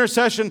makes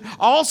intercession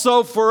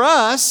also for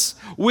us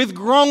with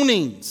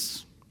groanings.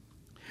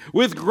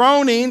 With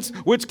groanings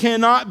which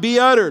cannot be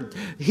uttered.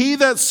 He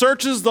that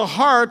searches the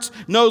hearts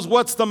knows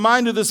what's the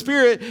mind of the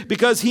Spirit,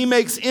 because he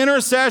makes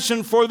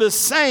intercession for the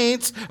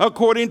saints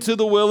according to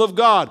the will of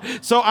God.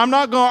 So I'm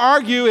not going to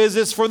argue, is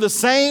this for the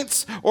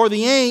saints or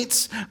the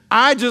ain'ts?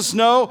 I just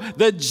know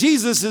that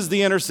Jesus is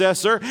the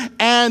intercessor,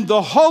 and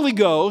the Holy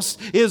Ghost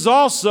is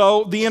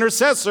also the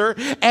intercessor,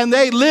 and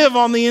they live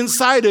on the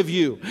inside of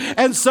you.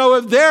 And so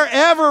if they're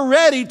ever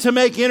ready to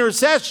make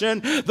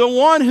intercession, the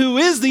one who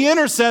is the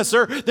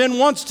intercessor then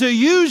wants to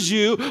use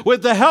you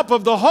with the help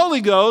of the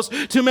Holy Ghost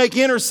to make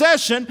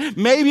intercession,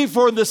 maybe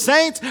for the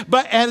saints,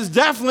 and it's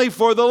definitely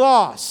for the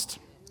lost.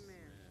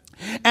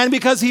 And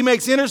because he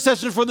makes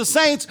intercession for the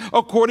saints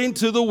according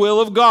to the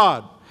will of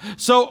God.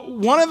 So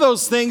one of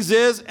those things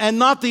is, and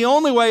not the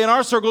only way in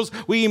our circles,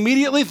 we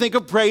immediately think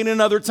of praying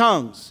in other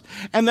tongues.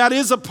 And that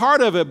is a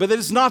part of it, but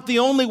it's not the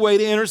only way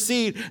to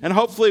intercede. And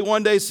hopefully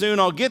one day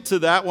soon I'll get to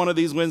that one of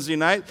these Wednesday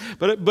nights.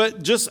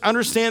 But just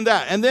understand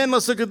that. And then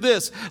let's look at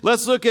this.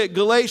 Let's look at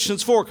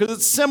Galatians 4, because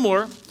it's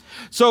similar.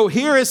 So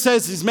here it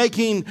says he's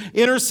making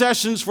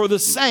intercessions for the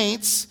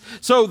saints.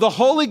 So the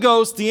Holy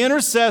Ghost, the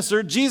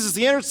intercessor, Jesus,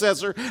 the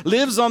intercessor,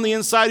 lives on the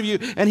inside of you,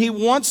 and he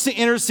wants to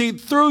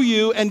intercede through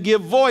you and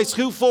give voice.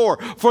 Who for?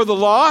 For the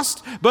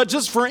lost, but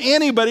just for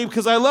anybody,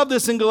 because I love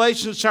this in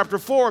Galatians chapter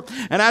 4.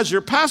 And as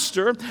your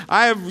pastor,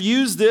 I have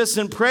used this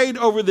and prayed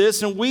over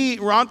this, and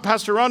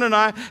Pastor Ron and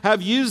I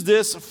have used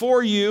this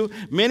for you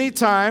many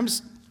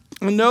times,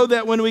 and know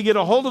that when we get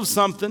a hold of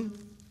something,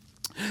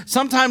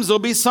 sometimes there'll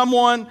be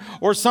someone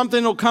or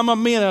something will come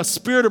on me, and a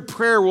spirit of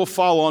prayer will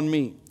fall on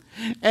me.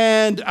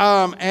 And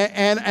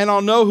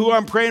I'll know who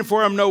I'm praying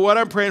for. I'll know what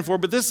I'm praying for.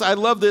 But this, I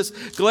love this.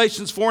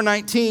 Galatians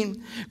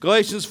 4:19.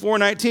 Galatians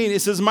 4:19.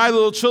 It says, "My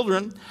little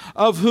children,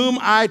 of whom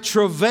I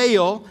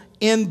travail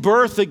in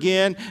birth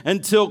again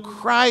until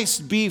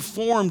Christ be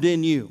formed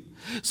in you."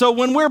 So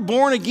when we're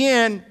born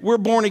again, we're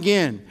born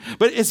again.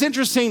 But it's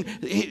interesting,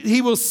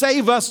 he will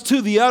save us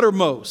to the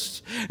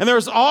uttermost. And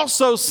there's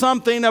also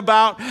something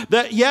about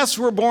that, yes,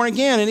 we're born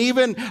again. And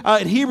even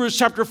in Hebrews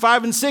chapter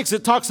 5 and 6,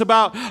 it talks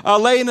about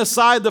laying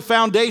aside the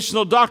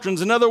foundational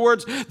doctrines. In other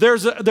words,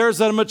 there's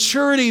a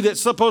maturity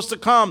that's supposed to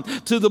come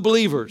to the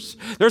believers.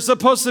 There's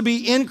supposed to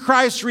be in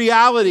Christ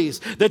realities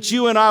that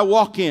you and I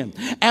walk in.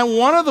 And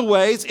one of the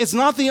ways, it's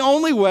not the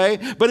only way,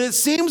 but it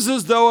seems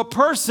as though a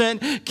person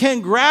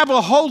can grab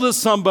a hold of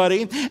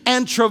somebody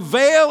and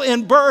travail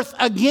in birth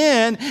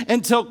again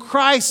until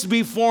Christ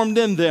be formed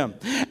in them.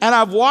 And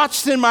I've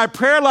watched in my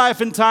prayer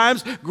life in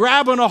times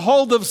grabbing a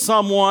hold of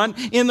someone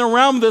in the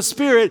realm of the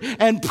Spirit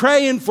and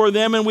praying for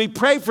them, and we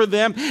pray for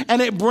them,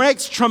 and it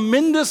breaks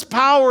tremendous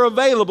power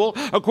available.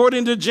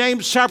 According to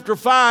James chapter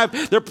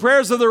 5, the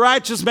prayers of the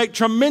righteous make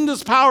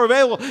tremendous power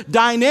available,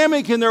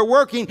 dynamic in their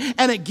working,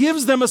 and it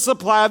gives them a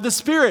supply of the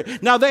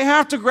Spirit. Now they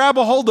have to grab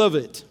a hold of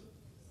it.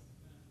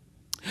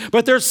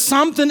 But there's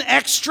something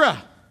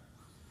extra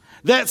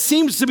that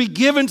seems to be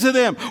given to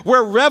them,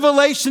 where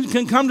revelation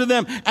can come to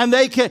them, and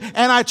we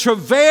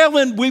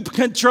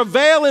can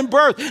travail in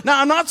birth.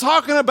 Now, I'm not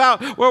talking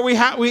about where we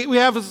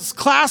have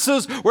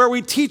classes where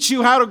we teach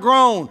you how to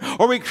groan,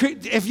 or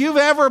if you've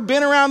ever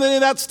been around any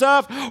of that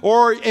stuff,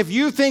 or if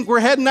you think we're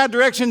heading that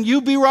direction,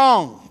 you'd be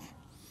wrong.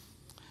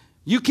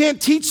 You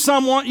can't teach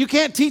someone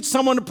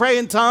to pray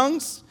in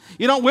tongues.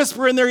 You don't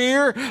whisper in their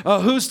ear,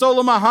 "Who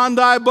stole my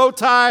Hyundai bow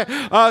tie?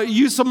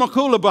 Yusa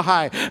Makula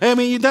Bahai." I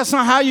mean, that's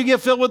not how you get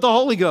filled with the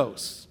Holy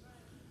Ghost,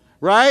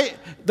 right?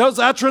 Those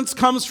utterance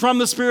comes from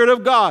the Spirit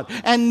of God.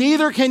 And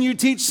neither can you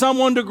teach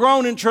someone to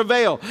groan and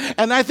travail.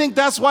 And I think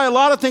that's why a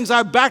lot of things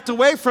I backed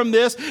away from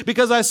this,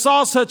 because I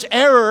saw such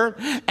error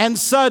and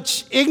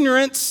such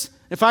ignorance,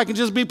 if I can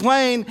just be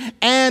plain,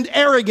 and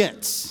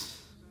arrogance.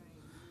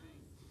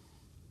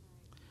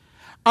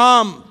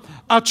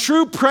 A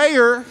true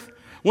prayer,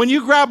 when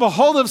you grab a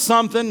hold of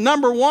something,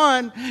 number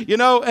one,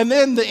 and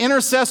then the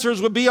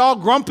intercessors would be all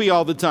grumpy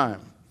all the time.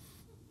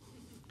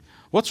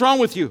 "What's wrong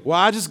with you?" "Well,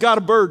 I just got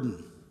a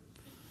burden."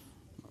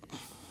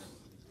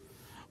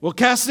 "Well,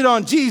 cast it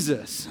on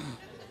Jesus.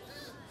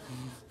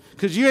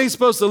 Because you ain't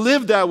supposed to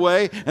live that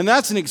way, and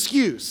that's an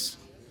excuse."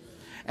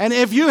 And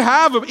if you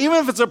have, even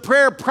if it's a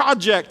prayer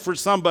project for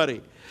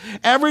somebody,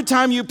 every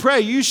time you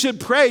pray, you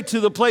should pray to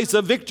the place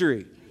of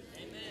victory.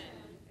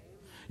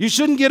 You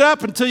shouldn't get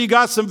up until you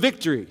got some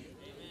victory.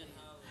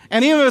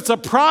 And even if it's a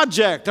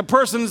project, a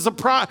person is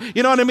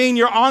you know what I mean?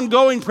 You're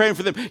ongoing praying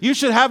for them. You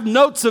should have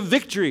notes of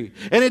victory.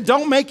 And it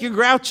don't make you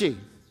grouchy.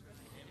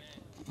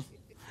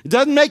 It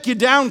doesn't make you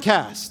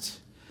downcast.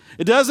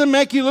 It doesn't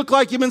make you look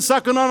like you've been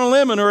sucking on a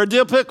lemon or a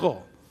dill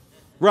pickle.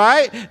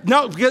 Right?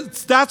 No,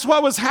 because that's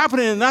what was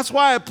happening, and that's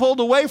why I pulled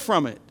away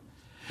from it.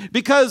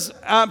 Because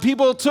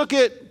people took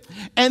it,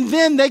 and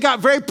then they got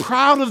very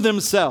proud of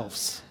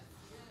themselves.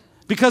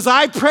 Because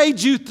I prayed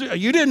you through.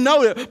 You didn't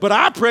know it, but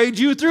I prayed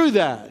you through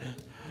that.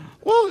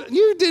 Well,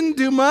 you didn't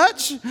do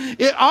much.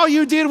 All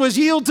you did was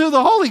yield to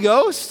the Holy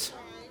Ghost.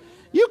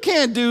 You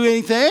can't do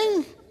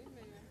anything.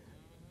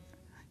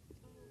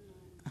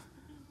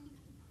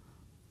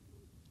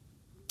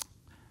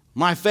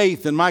 My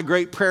faith and my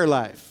great prayer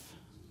life.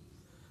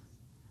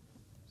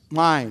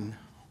 Mine.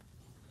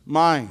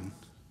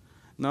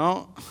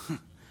 No.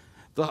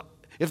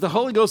 If the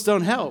Holy Ghost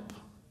don't help,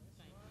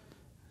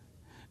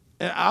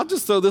 and I'll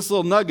just throw this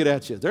little nugget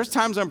at you. There's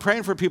times I'm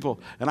praying for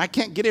people, and I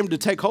can't get him to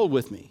take hold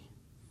with me.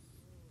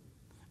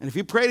 And if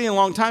you prayed in a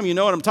long time, you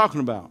know what I'm talking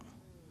about.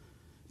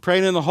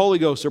 Praying in the Holy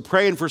Ghost or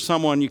praying for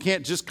someone, you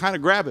can't just kind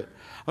of grab it.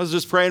 I was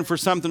just praying for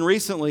something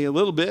recently, a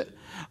little bit,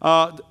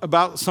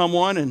 about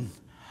someone, and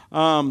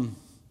I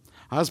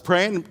was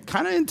praying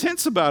kind of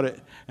intense about it.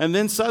 And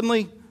then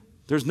suddenly,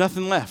 there's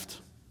nothing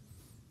left.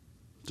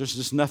 There's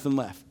just nothing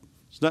left.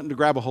 There's nothing to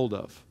grab a hold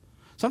of.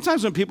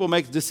 Sometimes when people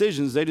make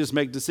decisions, they just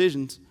make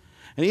decisions.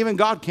 And even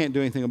God can't do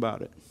anything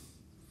about it.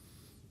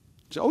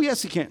 So, oh,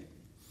 yes, he can.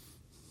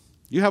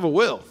 You have a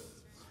will.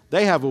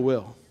 They have a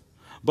will.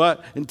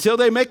 But until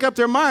they make up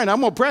their mind,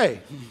 I'm going to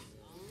pray.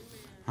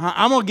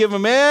 I'm going to give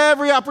them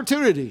every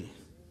opportunity.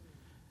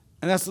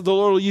 And that's the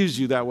Lord will use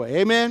you that way.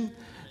 Amen?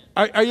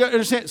 Are you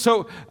understand?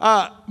 So,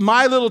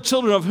 my little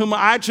children of whom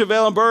I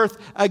travail in birth,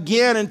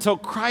 again until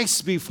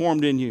Christ be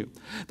formed in you.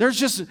 There's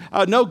just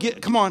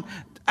come on.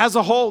 As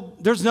a whole,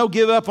 there's no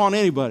give up on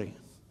anybody.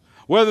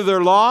 Whether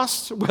they're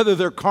lost, whether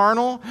they're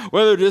carnal,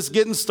 whether they're just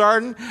getting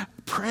started.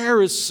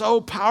 Prayer is so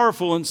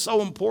powerful and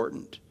so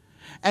important.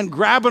 And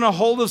grabbing a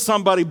hold of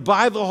somebody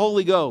by the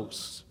Holy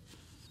Ghost.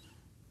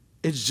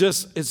 And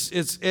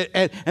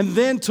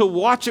then to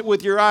watch it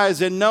with your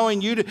eyes and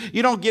knowing you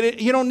don't get it,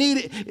 you don't need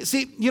it.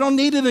 See, you don't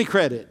need any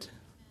credit.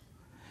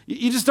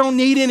 You just don't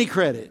need any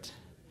credit.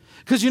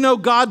 Because you know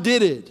God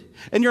did it.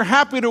 And you're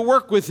happy to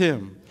work with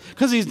him.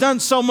 Because he's done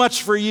so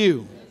much for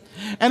you.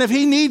 And if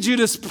he needs you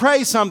to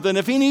pray something,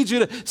 if he needs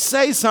you to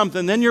say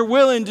something, then you're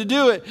willing to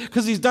do it.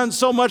 Because he's done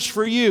so much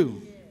for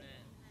you.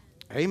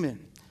 Amen.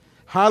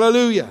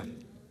 Hallelujah.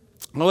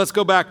 Well, let's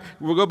go back.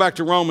 We'll go back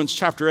to Romans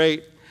chapter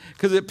 8.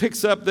 Because it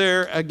picks up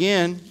there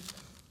again.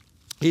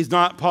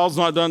 Paul's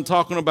not done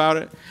talking about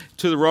it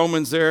to the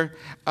Romans there.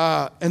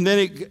 And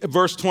then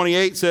verse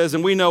 28 says,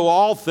 and we know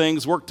all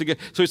things work together.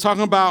 So he's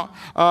talking about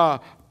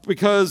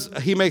because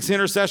he makes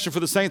intercession for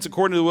the saints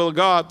according to the will of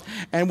God.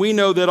 And we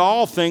know that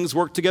all things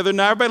work together.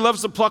 Now, everybody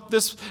loves to pluck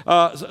this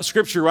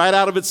scripture right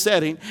out of its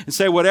setting and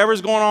say,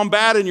 whatever's going on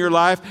bad in your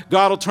life,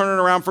 God will turn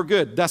it around for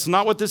good. That's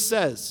not what this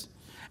says.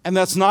 And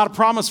that's not a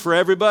promise for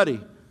everybody.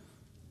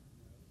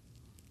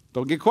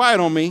 Don't get quiet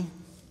on me.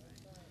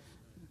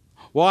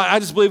 Well, I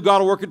just believe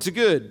God will work it to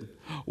good.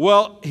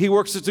 Well, he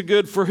works it to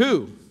good for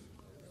who?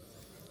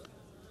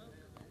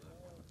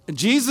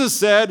 Jesus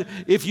said,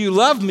 if you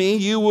love me,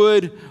 you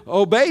would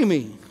obey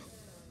me.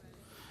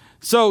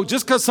 So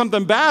just because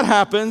something bad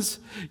happens,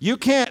 you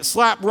can't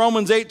slap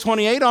Romans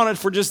 8:28 on it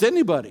for just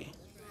anybody.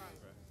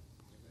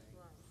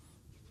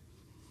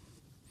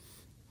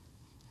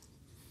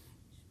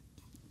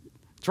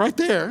 It's right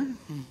there.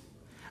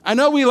 I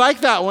know we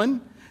like that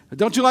one.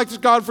 Don't you like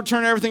God for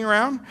turning everything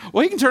around?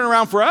 Well, he can turn it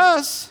around for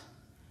us.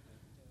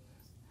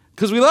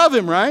 Because we love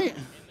him, right?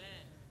 Amen.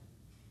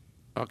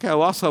 Okay, I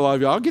lost a lot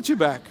of you. I'll get you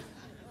back.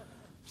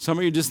 Some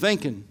of you just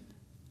thinking.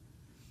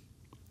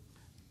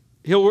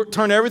 He'll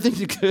turn everything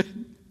to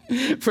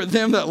good for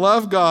them that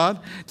love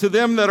God, to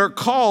them that are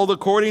called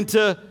according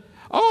to,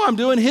 I'm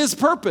doing his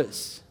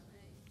purpose.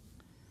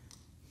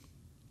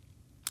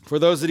 For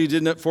those that he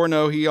did not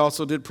foreknow, he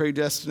also did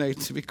predestinate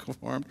to be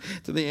conformed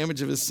to the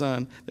image of his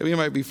Son, that we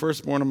might be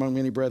firstborn among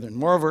many brethren.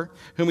 Moreover,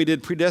 whom he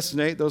did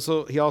predestinate, those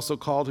he also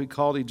called. He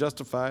called, he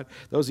justified.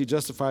 Those he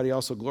justified, he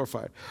also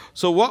glorified.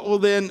 So what will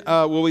then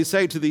will we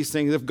say to these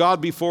things? If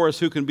God be for us,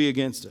 who can be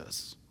against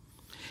us?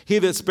 He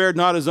that spared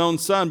not his own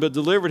Son, but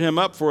delivered him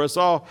up for us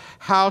all,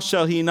 how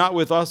shall he not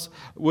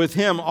with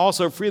him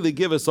also freely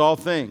give us all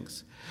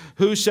things?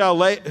 Who shall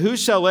lay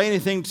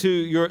anything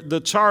to the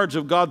charge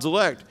of God's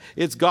elect?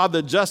 It's God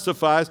that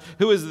justifies.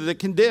 Who is it that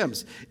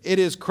condemns? It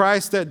is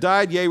Christ that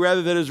died, yea,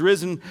 rather that is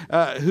risen,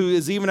 who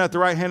is even at the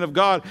right hand of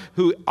God,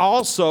 who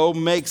also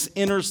makes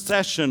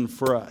intercession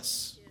for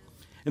us.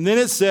 And then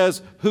it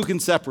says, who can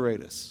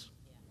separate us?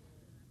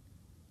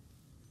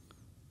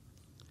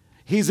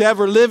 He's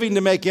ever living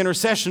to make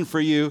intercession for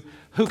you.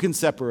 Who can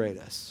separate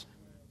us?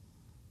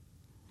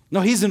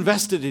 No, he's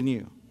invested in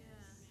you.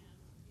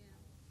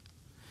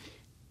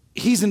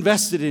 He's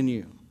invested in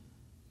you.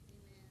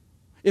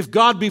 If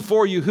God be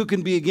for you, who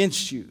can be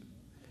against you?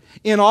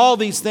 In all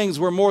these things,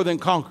 we're more than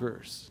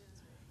conquerors.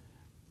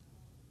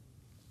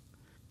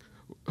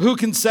 Who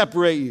can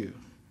separate you?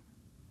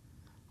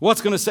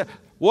 What's going to say?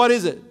 What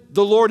is it?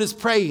 The Lord is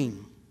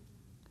praying.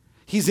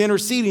 He's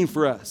interceding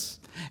for us.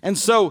 And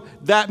so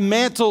that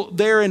mantle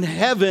there in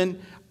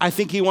heaven, I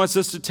think he wants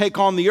us to take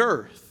on the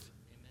earth.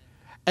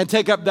 and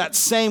take up that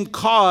same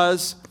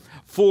cause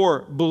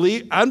for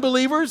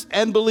unbelievers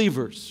and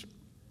believers.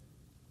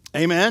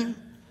 Amen?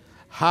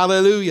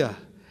 Hallelujah.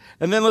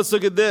 And then let's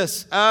look at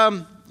this.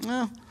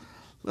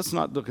 Let's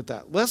not look at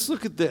that. Let's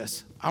look at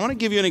this. I want to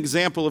give you an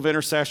example of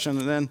intercession,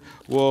 and then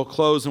we'll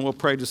close and we'll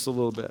pray just a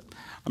little bit.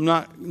 I'm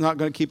not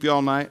going to keep you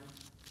all night.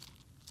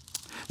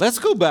 Let's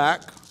go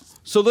back.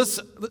 So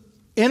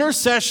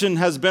intercession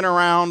has been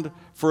around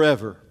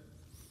forever.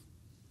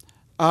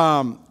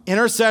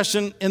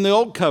 Intercession in the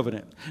Old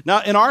Covenant.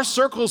 Now, in our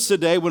circles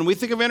today, when we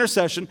think of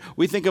intercession,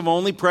 we think of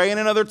only praying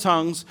in other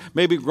tongues,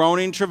 maybe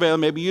groaning, travail.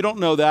 Maybe you don't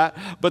know that,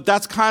 but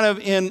that's kind of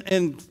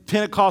in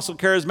Pentecostal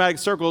charismatic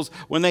circles.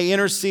 When they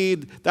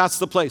intercede, that's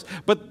the place.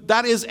 But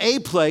that is a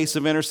place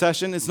of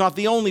intercession. It's not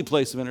the only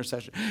place of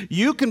intercession.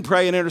 You can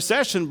pray in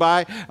intercession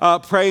by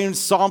praying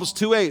Psalms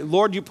 2:8.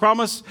 Lord, you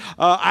promised,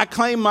 I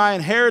claim my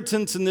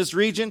inheritance in this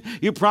region.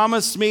 You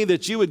promised me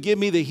that you would give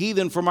me the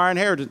heathen for my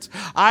inheritance.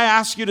 I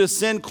ask you to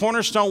send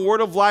Cornerstone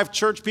Word of Life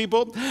church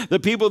people, the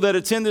people that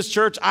attend this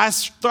church. I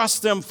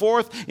thrust them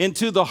forth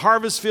into the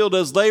harvest field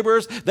as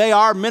laborers. They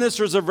are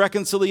ministers of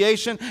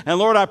reconciliation. And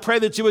Lord, I pray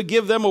that you would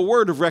give them a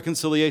word of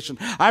reconciliation.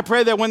 I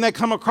pray that when they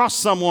come across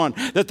someone,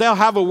 that they'll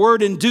have a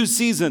word in due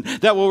season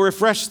that will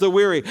refresh the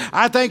weary.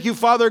 I thank you,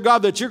 Father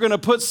God, that you're going to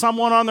put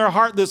someone on their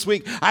heart this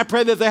week. I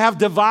pray that they have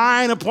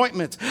divine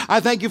appointments.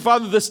 I thank you,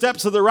 Father, the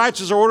steps of the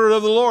righteous are ordered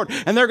of the Lord.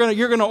 And you're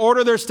going to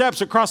order their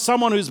steps across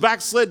someone who's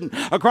backslidden,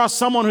 across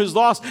someone who's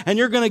lost, and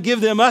you're going to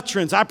give them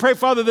utterance. I pray,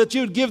 Father, that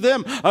you would give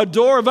them a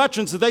door of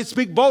utterance, that they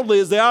speak boldly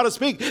as they ought to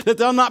speak, that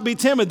they'll not be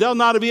timid, they'll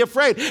not be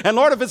afraid. And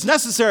Lord, if it's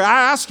necessary,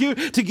 I ask you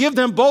to give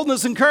them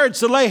boldness and courage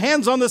to lay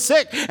hands on the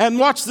sick and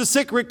watch the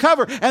sick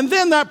recover, and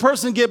then that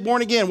person get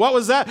born again. What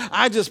was that?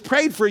 I just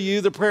prayed for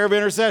you the prayer of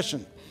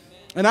intercession.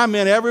 And I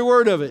meant every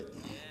word of it.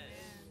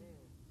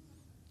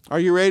 Are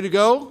you ready to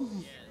go?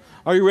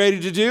 Are you ready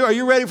to do? Are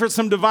you ready for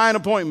some divine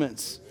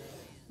appointments?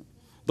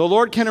 The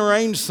Lord can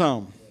arrange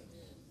some.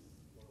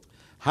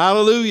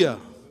 Hallelujah.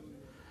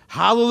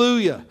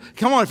 Hallelujah.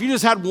 Come on, if you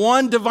just had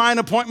one divine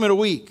appointment a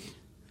week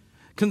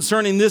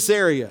concerning this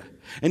area,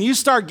 and you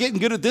start getting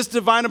good at this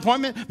divine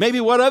appointment, maybe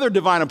what other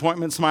divine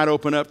appointments might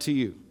open up to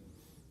you?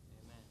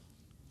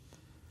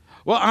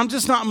 Well, I'm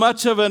just not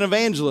much of an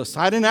evangelist.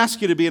 I didn't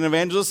ask you to be an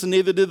evangelist, and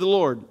neither did the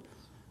Lord.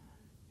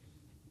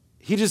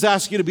 He just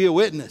asked you to be a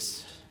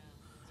witness.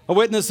 A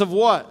witness of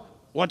what?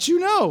 What you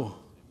know.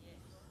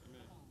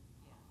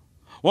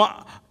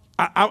 Well,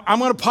 I'm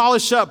going to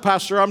polish up,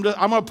 Pastor.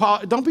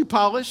 Don't be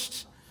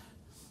polished.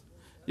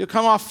 You'll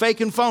come off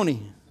fake and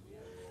phony.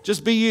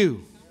 Just be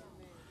you.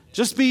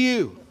 Just be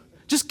you.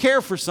 Just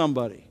care for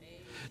somebody.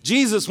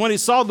 Jesus, when he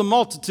saw the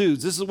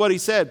multitudes, this is what he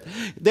said.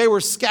 They were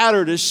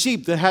scattered as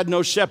sheep that had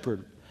no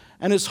shepherd.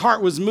 And his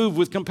heart was moved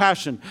with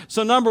compassion.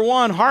 So number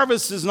one,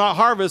 harvest is not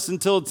harvest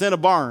until it's in a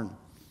barn.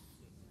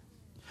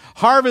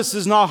 Harvest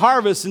is not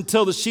harvest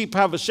until the sheep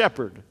have a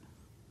shepherd.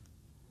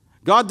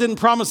 God didn't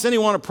promise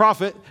anyone a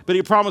prophet, but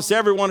he promised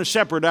everyone a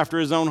shepherd after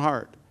his own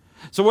heart.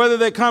 So whether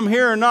they come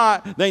here or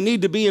not, they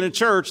need to be in a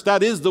church.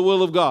 That is the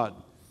will of God.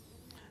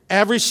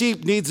 Every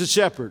sheep needs a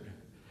shepherd.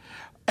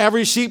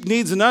 Every sheep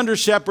needs an under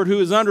shepherd who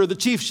is under the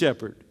chief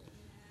shepherd.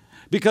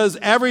 Because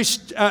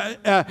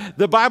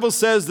the Bible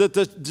says that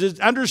the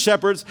under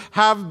shepherds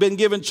have been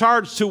given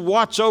charge to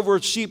watch over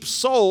a sheep's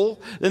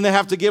soul, then they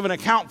have to give an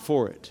account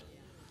for it.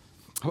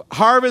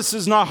 Harvest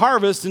is not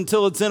harvest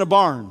until it's in a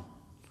barn.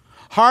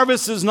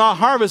 Harvest is not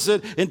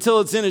harvested until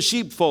it's in a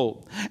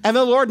sheepfold. And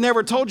the Lord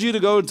never told you to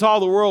go into all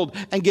the world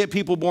and get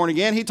people born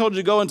again. He told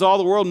you to go into all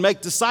the world and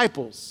make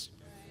disciples.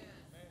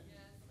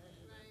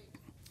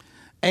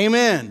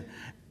 Amen.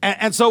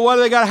 And so what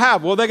do they got to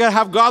have? Well, they got to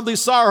have godly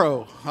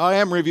sorrow. I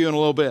am reviewing a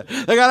little bit.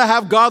 They got to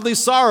have godly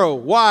sorrow.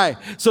 Why?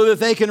 So that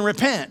they can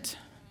repent.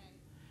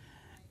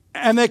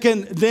 And they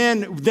can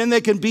then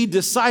they can be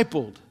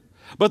discipled.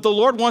 But the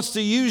Lord wants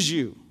to use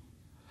you.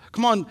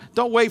 Come on,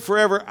 don't wait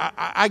forever.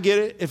 I get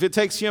it. If it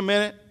takes you a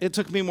minute, it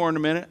took me more than a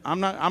minute. I'm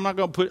not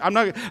going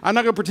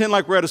to pretend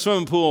like we're at a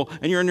swimming pool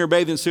and you're in your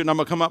bathing suit and I'm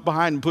going to come up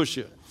behind and push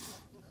you.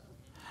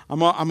 I'm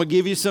going to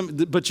give you some,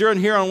 but you're in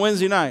here on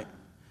Wednesday night.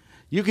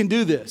 You can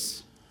do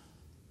this.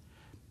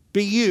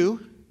 Be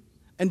you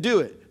and do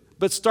it.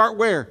 But start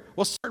where?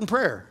 Well, start in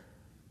prayer.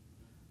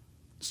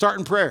 Start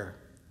in prayer.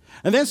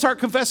 And then start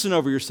confessing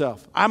over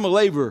yourself. I'm a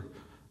laborer.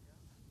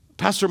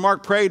 Pastor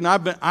Mark prayed,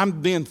 and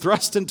I'm being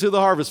thrust into the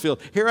harvest field.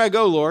 Here I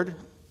go, Lord.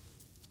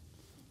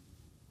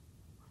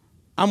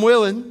 I'm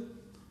willing.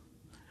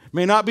 It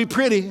may not be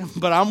pretty,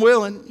 but I'm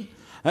willing.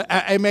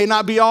 It may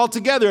not be all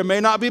together. It may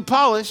not be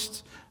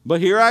polished,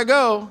 but here I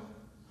go.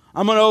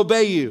 I'm going to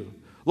obey you.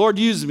 Lord,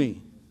 use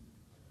me.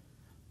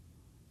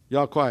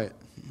 Y'all quiet.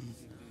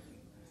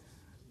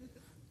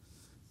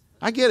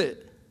 I get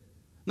it.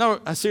 No,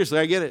 seriously,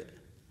 I get it.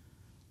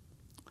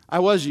 I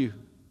was you.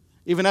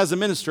 Even as a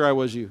minister, I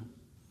was you.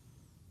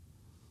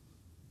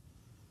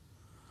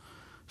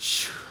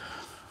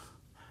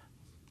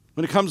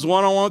 When it comes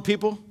one-on-one with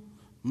people,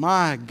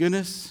 my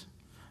goodness,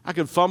 I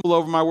can fumble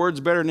over my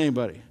words better than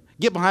anybody.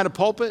 Get behind a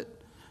pulpit,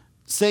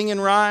 sing in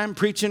rhyme,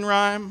 preach in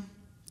rhyme,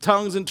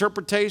 tongues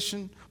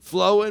interpretation,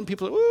 flowing.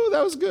 People are, ooh,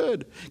 that was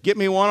good. Get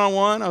me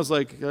one-on-one. I was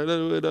like,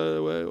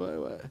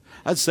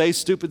 I'd say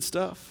stupid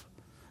stuff.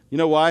 You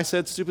know why I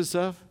said stupid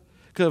stuff?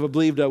 Because I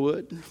believed I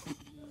would.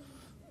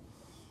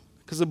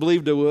 Because I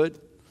believed I would.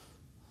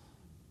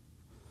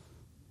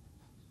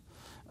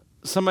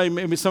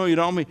 Maybe some of you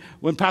don't know me.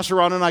 When Pastor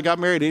Ron and I got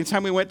married,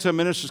 anytime we went to a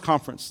minister's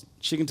conference,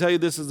 she can tell you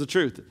this is the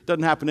truth. It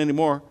doesn't happen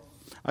anymore.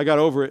 I got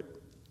over it.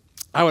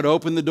 I would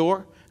open the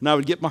door, and I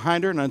would get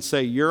behind her, and I'd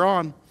say, you're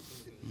on.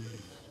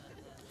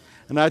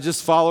 And I'd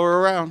just follow her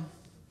around,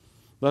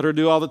 let her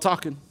do all the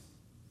talking.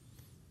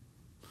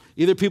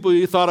 Either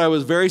people thought I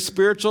was very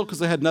spiritual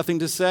because I had nothing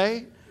to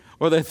say,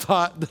 or they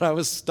thought that I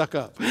was stuck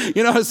up.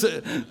 You know,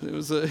 it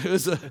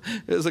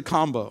was a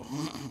combo.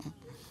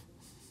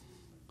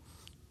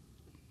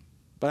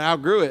 But I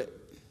outgrew it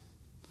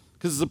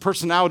because it's a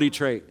personality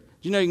trait.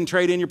 You know you can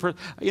trade in your,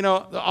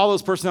 all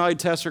those personality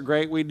tests are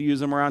great. We'd use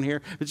them around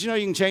here. But you know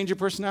you can change your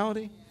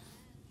personality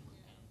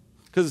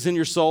because it's in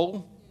your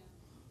soul.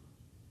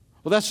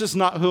 Well, that's just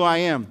not who I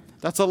am.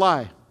 That's a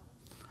lie.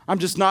 I'm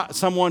just not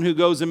someone who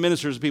goes and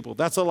ministers to people.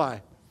 That's a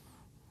lie.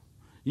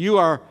 You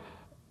are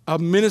a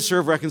minister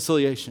of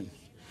reconciliation.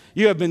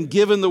 You have been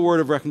given the word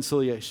of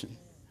reconciliation.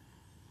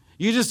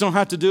 You just don't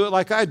have to do it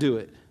like I do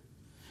it.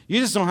 You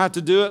just don't have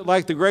to do it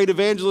like the great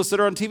evangelists that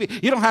are on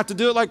TV. You don't have to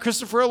do it like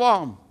Christopher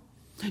Alam.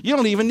 You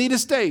don't even need a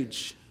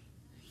stage.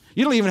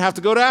 You don't even have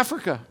to go to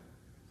Africa.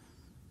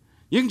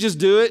 You can just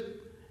do it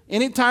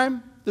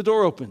anytime the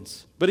door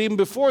opens. But even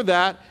before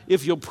that,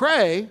 if you'll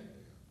pray,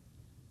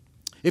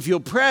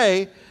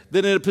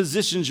 then it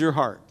positions your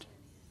heart.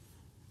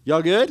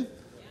 Y'all good?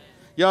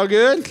 Y'all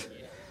good?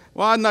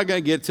 Well, I'm not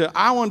going to get to it.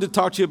 I wanted to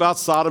talk to you about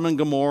Sodom and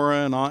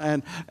Gomorrah,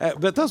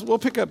 but we'll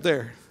pick up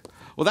there.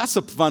 Well, that's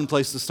a fun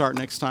place to start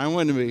next time,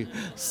 wouldn't it be?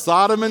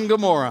 Sodom and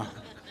Gomorrah.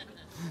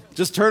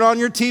 Just turn on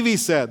your TV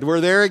set.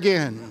 We're there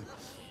again.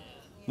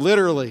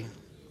 Literally.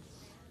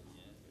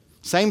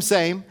 Same.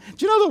 Do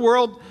you know the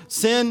world,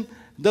 sin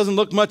doesn't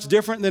look much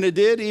different than it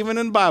did even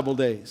in Bible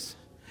days?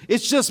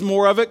 It's just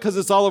more of it because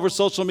it's all over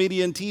social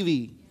media and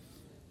TV.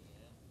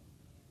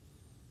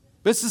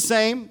 But it's the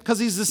same because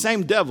he's the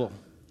same devil.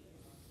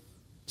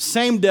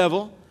 Same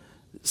devil.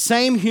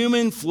 Same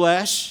human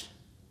flesh.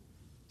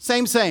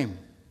 Same.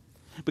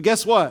 But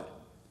guess what?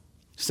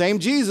 Same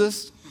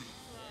Jesus.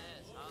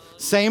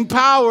 Same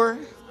power.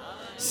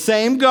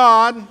 Same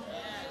God.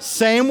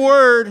 Same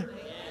word.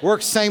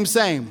 Works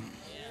same.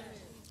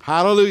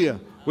 Hallelujah.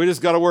 We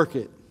just got to work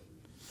it.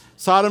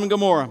 Sodom and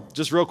Gomorrah,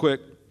 just real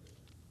quick.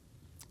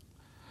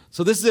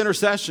 So this is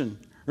intercession.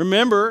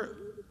 Remember,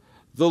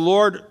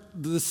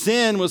 the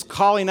sin was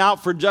calling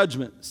out for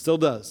judgment. Still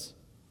does.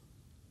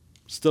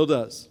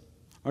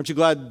 Aren't you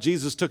glad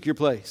Jesus took your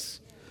place?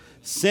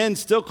 Sin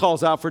still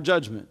calls out for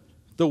judgment.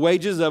 The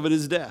wages of it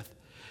is death.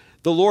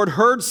 The Lord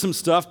heard some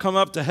stuff come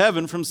up to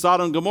heaven from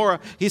Sodom and Gomorrah.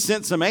 He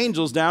sent some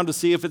angels down to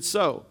see if it's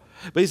so.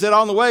 But he said,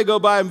 on the way, go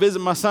by and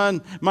visit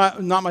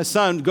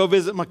go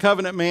visit my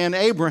covenant man,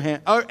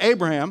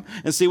 Abraham,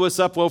 and see what's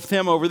up with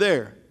him over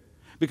there.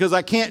 Because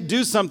I can't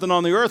do something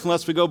on the earth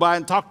unless we go by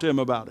and talk to him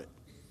about it.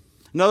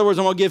 In other words,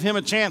 I'm going to give him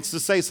a chance to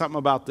say something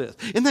about this.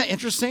 Isn't that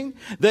interesting?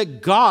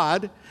 That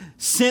God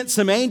sent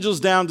some angels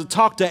down to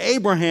talk to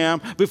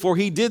Abraham before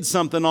he did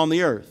something on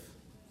the earth.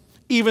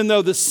 Even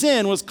though the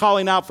sin was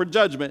calling out for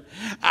judgment.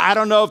 I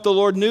don't know if the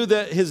Lord knew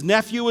that his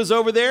nephew was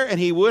over there and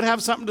he would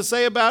have something to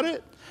say about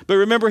it. But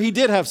remember, he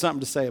did have something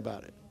to say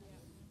about it.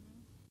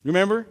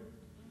 Remember?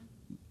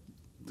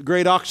 The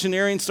great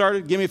auctioneering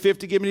started. Give me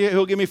 50,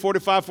 he'll give me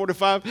 45.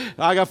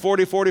 I got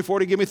 40,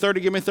 give me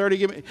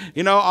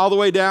 30, all the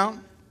way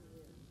down.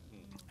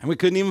 And we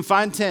couldn't even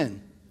find 10.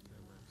 And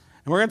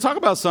we're going to talk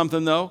about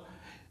something, though.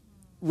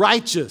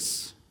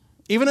 Righteous.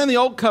 Even in the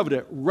old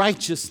covenant,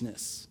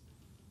 righteousness.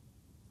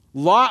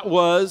 Lot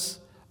was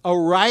a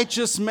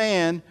righteous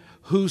man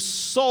whose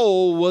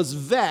soul was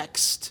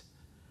vexed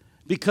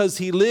because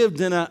he lived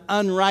in an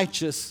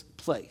unrighteous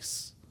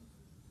place.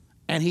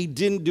 And he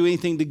didn't do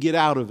anything to get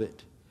out of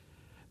it.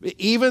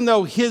 Even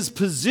though his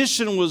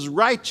position was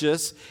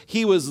righteous,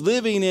 he was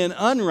living in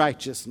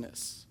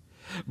unrighteousness.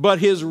 But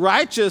his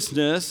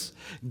righteousness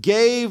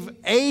gave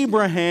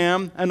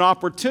Abraham an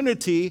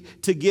opportunity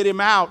to get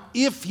him out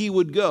if he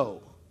would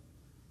go.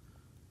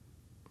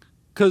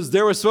 Because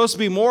there was supposed to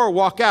be more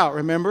walk out,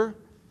 remember?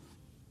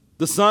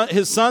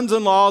 His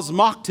sons-in-laws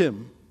mocked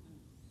him,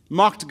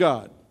 mocked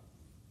God.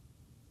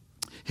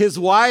 His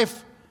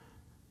wife,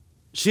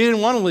 she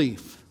didn't want to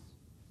leave.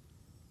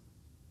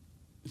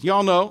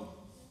 Y'all know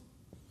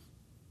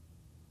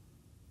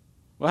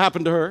what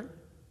happened to her.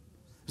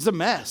 It's a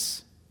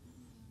mess,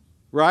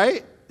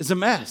 right? It's a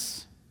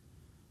mess.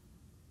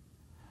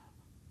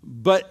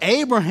 But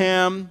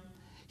Abraham,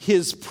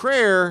 his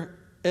prayer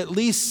at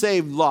least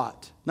saved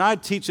Lot. Now I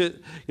teach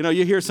it,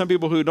 you hear some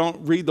people who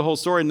don't read the whole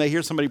story and they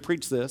hear somebody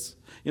preach this.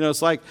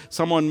 It's like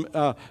someone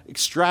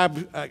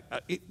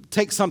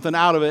takes something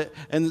out of it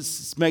and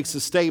makes a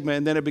statement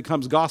and then it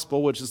becomes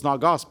gospel, which is not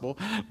gospel.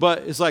 But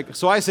it's like,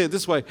 so I say it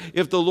this way.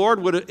 If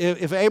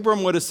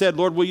Abram would have said,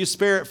 Lord, will you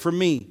spare it for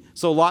me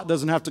so Lot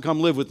doesn't have to come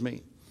live with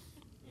me.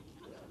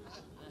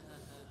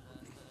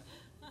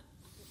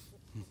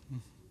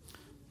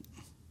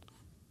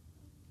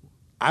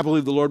 I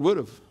believe the Lord would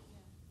have.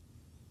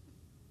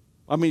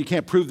 I mean, you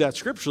can't prove that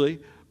scripturally,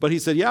 but he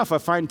said, yeah, if I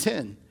find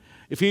 10.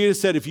 If he had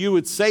said, if you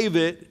would save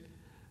it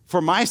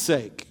for my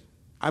sake,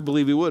 I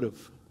believe he would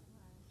have.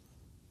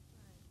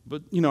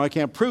 But, I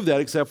can't prove that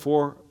except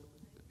for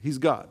he's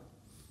God.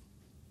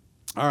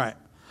 All right.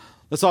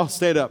 Let's all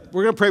stand up.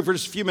 We're going to pray for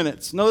just a few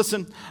minutes. Now,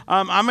 listen,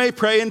 I may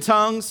pray in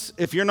tongues.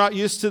 If you're not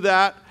used to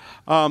that,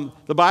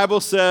 the Bible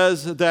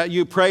says that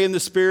you pray in the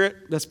Spirit.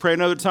 Let's pray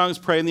in other tongues,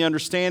 pray in the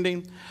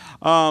understanding.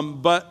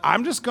 But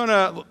I'm just going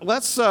to,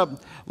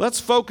 let's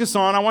focus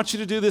on, I want you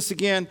to do this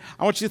again.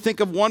 I want you to think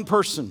of one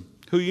person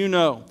who you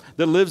know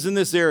that lives in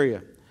this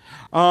area,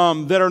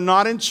 that are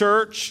not in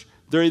church.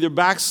 They're either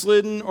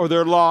backslidden or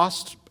they're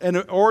lost,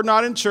 or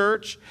not in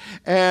church.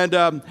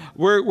 And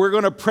we're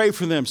going to pray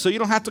for them. So you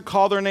don't have to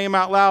call their name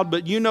out loud,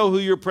 but you know who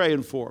you're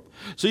praying for.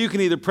 So you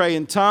can either pray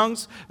in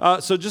tongues.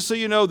 So just so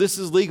you know, this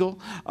is legal.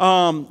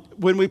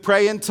 When we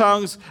pray in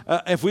tongues,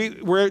 if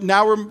we're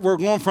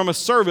going from a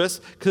service,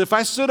 because if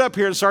I stood up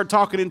here and started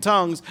talking in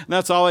tongues, and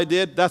that's all I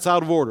did, that's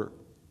out of order.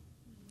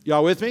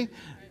 Y'all with me?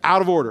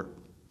 Out of order.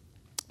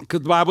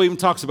 Because the Bible even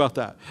talks about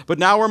that. But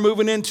now we're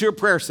moving into a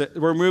prayer set.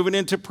 We're moving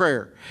into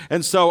prayer.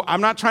 And so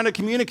I'm not trying to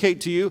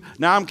communicate to you.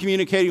 Now I'm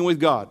communicating with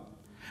God.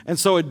 And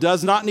so it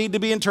does not need to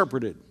be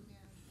interpreted.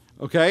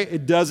 Okay?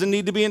 It doesn't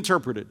need to be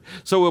interpreted.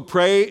 So we'll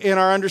pray in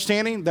our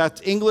understanding.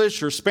 That's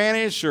English or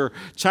Spanish or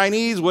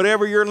Chinese,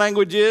 whatever your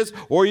language is.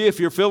 Or if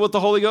you're filled with the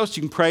Holy Ghost,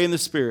 you can pray in the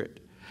Spirit.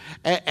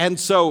 And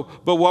so,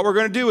 but what we're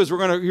going to do is you're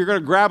going to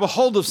grab a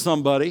hold of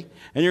somebody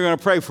and you're going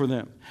to pray for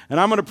them. And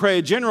I'm going to pray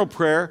a general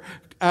prayer.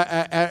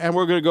 And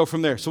we're going to go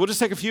from there. So we'll just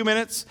take a few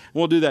minutes and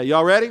we'll do that.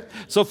 Y'all ready?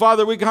 So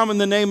Father, we come in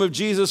the name of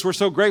Jesus. We're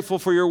so grateful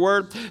for your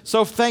word.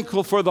 So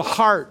thankful for the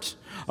heart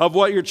of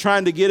what you're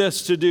trying to get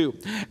us to do.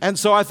 And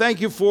so I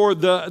thank you for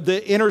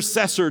the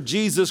intercessor,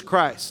 Jesus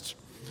Christ,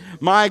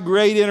 my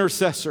great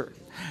intercessor.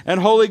 And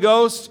Holy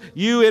Ghost,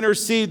 you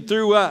intercede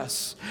through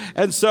us.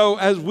 And so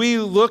as we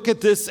look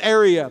at this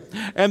area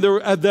and the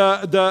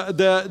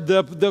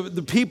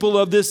people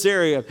of this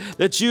area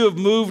that you have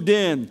moved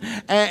in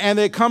and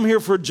they come here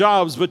for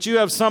jobs, but you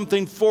have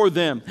something for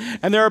them.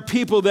 And there are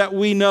people that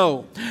we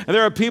know. And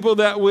there are people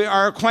that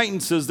are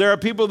acquaintances. There are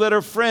people that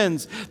are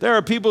friends. There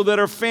are people that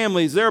are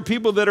families. There are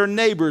people that are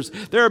neighbors.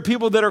 There are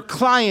people that are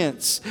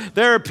clients.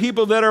 There are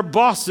people that are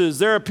bosses.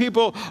 There are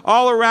people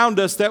all around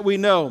us that we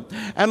know.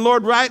 And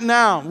Lord, right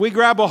now, we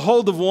grab a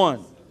hold of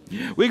one.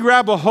 We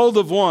grab a hold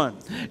of one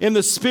in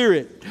the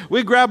Spirit.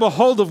 We grab a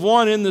hold of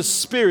one in the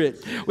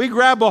Spirit. We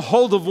grab a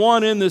hold of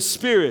one in the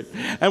Spirit.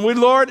 And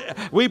Lord,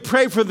 we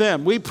pray for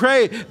them. We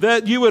pray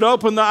that you would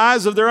open the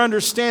eyes of their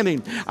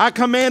understanding. I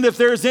command if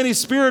there's any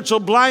spiritual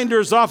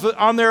blinders off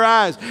on their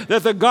eyes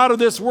that the God of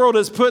this world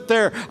has put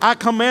there, I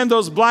command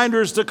those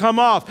blinders to come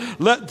off.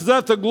 Let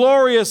the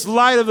glorious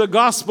light of the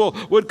gospel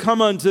would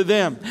come unto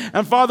them.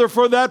 And Father,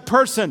 for that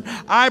person,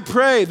 I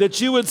pray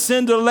that you would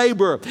send a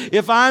laborer.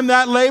 If I'm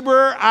that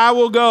laborer, I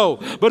will go.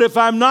 But if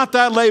I'm not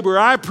that laborer,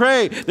 I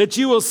pray that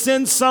you will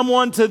send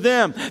someone to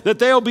them that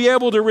they'll be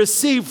able to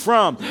receive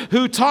from,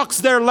 who talks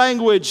their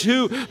language,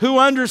 who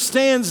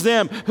understands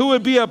them, who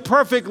would be a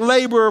perfect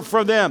laborer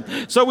for them.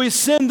 So we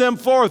send them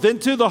forth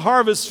into the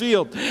harvest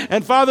field.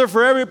 And Father,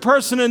 for every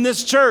person in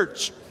this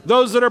church,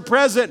 those that are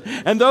present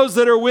and those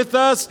that are with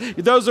us,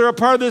 those that are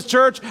part of this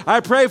church, I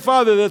pray,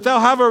 Father, that they'll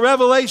have a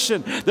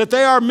revelation that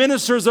they are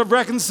ministers of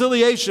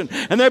reconciliation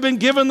and they've been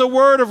given the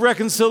word of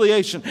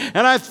reconciliation.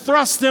 And I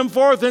thrust them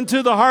forth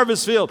into the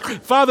harvest field.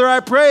 Father,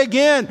 I pray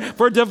again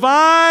for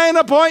divine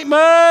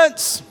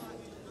appointments.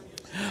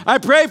 I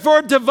pray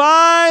for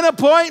divine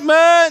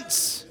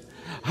appointments.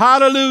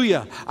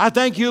 Hallelujah. I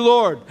thank you,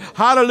 Lord.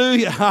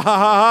 Hallelujah. Ha, ha,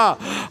 ha,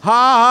 ha, ha,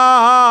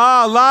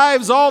 ha.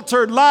 Lives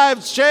altered,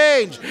 lives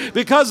changed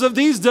because of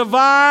these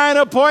divine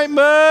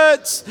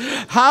appointments.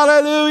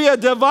 Hallelujah.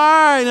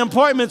 Divine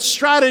appointments,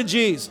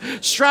 strategies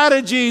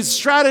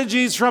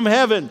from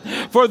heaven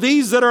for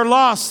these that are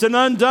lost and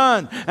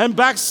undone and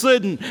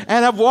backslidden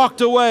and have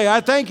walked away. I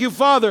thank you,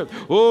 Father.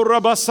 Oh,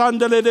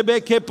 Rabasandele de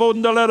Beke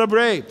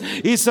Pondalabre.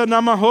 Isa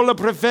Namahola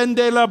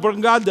Prefende la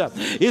Brangada.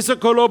 Isa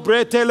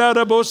Colobrete la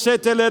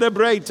Rabosete.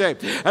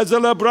 As a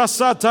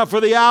labrasata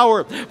for the hour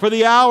of power.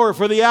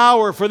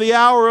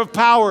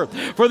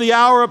 For the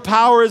hour of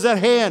power is at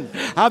hand.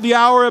 The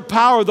hour of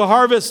power, the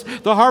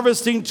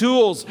harvesting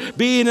tools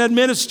being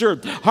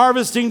administered.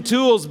 Harvesting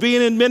tools,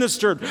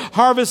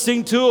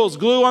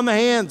 glue on the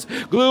hands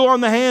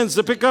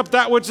to pick up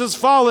that which has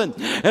fallen.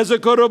 As a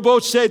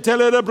koroboshe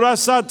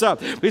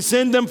telebrasata. We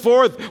send them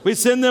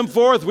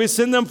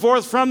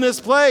forth from this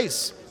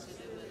place.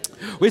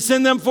 We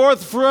send them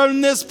forth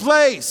from this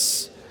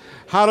place.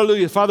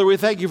 Hallelujah. Father, we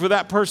thank you for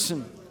that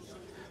person.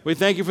 We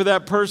thank you for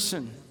that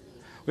person.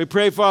 We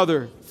pray,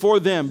 Father,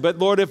 for them. But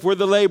Lord, if we're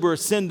the laborer,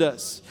 send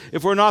us.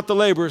 If we're not the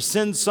laborer,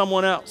 send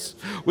someone else.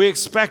 We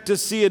expect to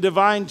see a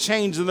divine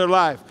change in their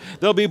life.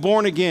 They'll be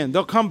born again.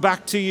 They'll come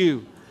back to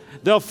you.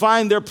 They'll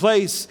find their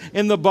place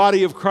in the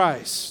body of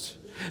Christ.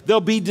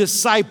 They'll be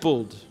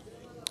discipled.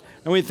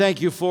 And we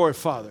thank you for it,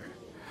 Father.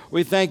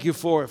 We thank you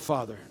for it,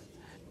 Father.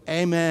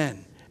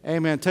 Amen.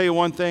 Amen. Tell you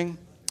one thing.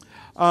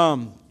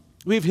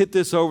 We've hit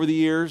this over the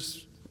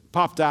years,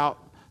 popped out.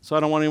 So I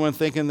don't want anyone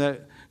thinking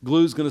that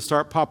glue's going to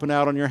start popping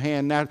out on your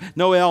hand. Now,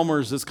 no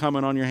Elmer's is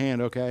coming on your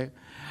hand, okay?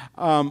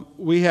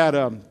 We had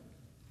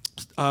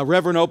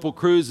Reverend Opal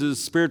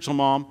Cruz's spiritual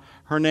mom.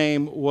 Her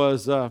name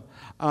was,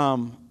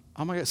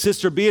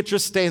 Sister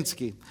Beatrice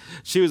Stansky.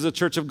 She was a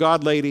Church of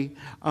God lady,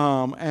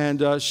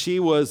 and she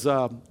part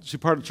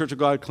of the Church of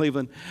God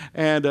Cleveland,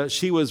 and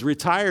she was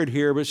retired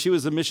here, but she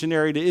was a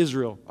missionary to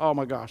Israel. Oh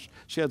my gosh,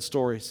 she had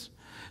stories.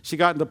 She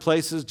got into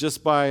places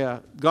just by,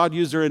 God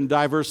used her in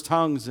diverse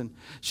tongues, and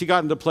she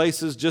got into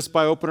places just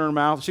by opening her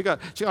mouth. She got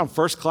on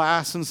first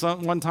class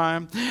one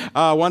time.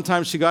 One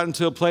time she got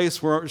into a place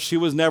where she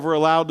was never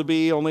allowed to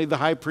be. Only the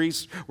high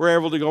priests were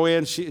able to go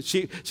in.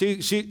 She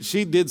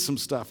did some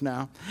stuff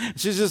now.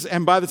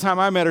 And by the time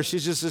I met her,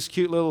 she's just this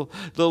cute little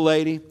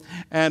lady.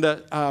 And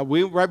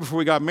right before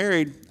we got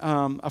married,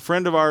 a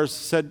friend of ours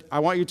said, I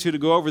want you two to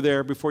go over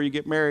there before you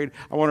get married.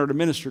 I want her to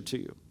minister to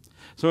you.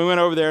 So we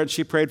went over there, and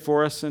she prayed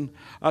for us. And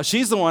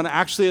she's the one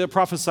actually that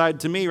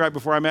prophesied to me right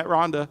before I met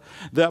Rhonda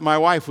that my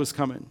wife was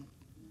coming.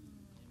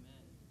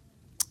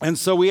 And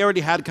so we already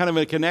had kind of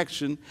a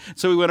connection.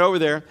 So we went over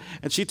there,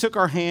 and she took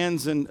our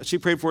hands, and she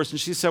prayed for us. And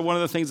she said one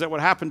of the things that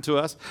would happen to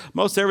us,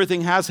 most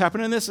everything has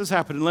happened, and this has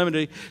happened in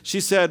limited.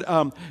 She said,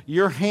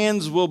 your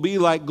hands will be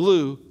like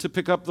glue to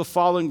pick up the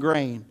fallen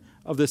grain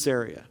of this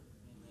area.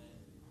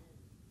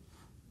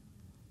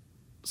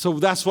 So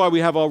that's why we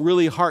have a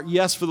really heart,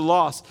 yes, for the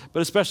lost,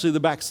 but especially the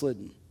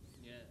backslidden.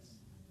 Yes.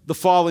 The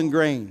fallen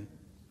grain.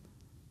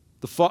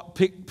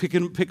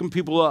 Picking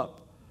people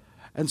up.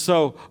 And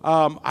so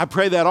I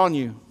pray that on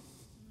you.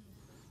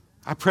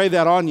 I pray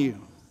that on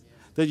you.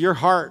 That your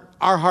heart,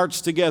 our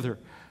hearts together,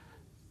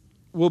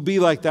 will be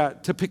like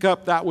that, to pick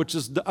up that which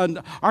is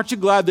undone. Aren't you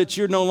glad that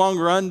you're no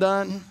longer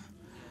undone?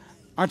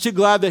 Aren't you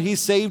glad that He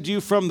saved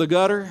you from the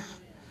gutter?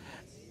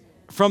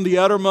 From the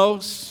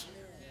uttermost?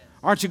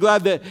 Aren't you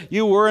glad that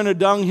you were in a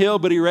dunghill,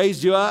 but He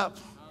raised you up?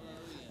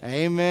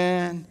 Hallelujah.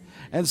 Amen.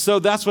 And so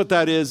that's what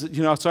that is.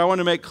 So I want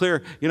to make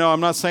clear, I'm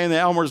not saying that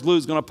Elmer's glue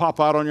is going to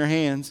pop out on your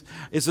hands.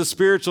 It's a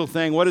spiritual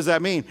thing. What does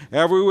that mean?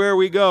 Everywhere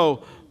we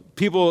go,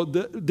 people,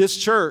 this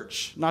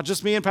church, not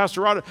just me and Pastor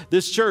Rod,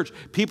 this church,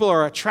 people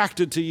are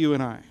attracted to you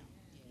and I.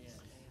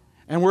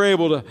 And we're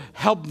able to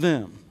help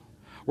them.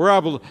 We're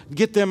able to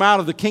get them out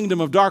of the kingdom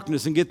of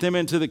darkness and get them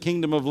into the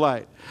kingdom of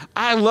light.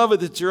 I love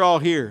it that you're all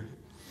here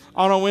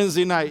on a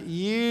Wednesday night.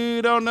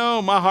 You don't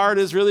know, my heart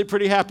is really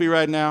pretty happy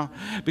right now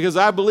because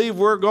I believe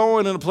we're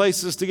going into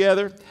places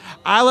together.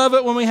 I love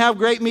it when we have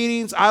great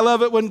meetings. I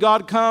love it when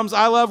God comes.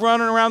 I love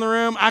running around the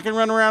room. I can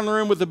run around the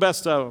room with the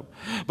best of them.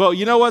 But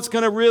you know what's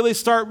going to really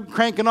start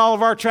cranking all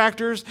of our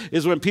tractors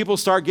is when people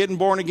start getting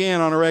born again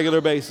on a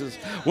regular basis.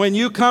 When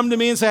you come to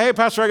me and say, hey,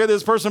 Pastor, I got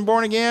this person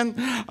born again.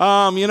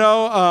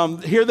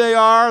 Here they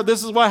are.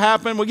 This is what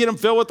happened. We get them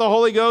filled with the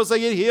Holy Ghost. They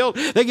get healed.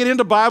 They get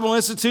into Bible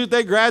Institute.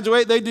 They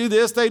graduate. They do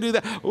this. They do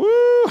that.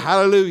 Woo,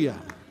 hallelujah.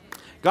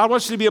 God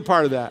wants you to be a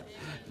part of that.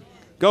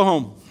 Go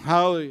home.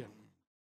 Hallelujah.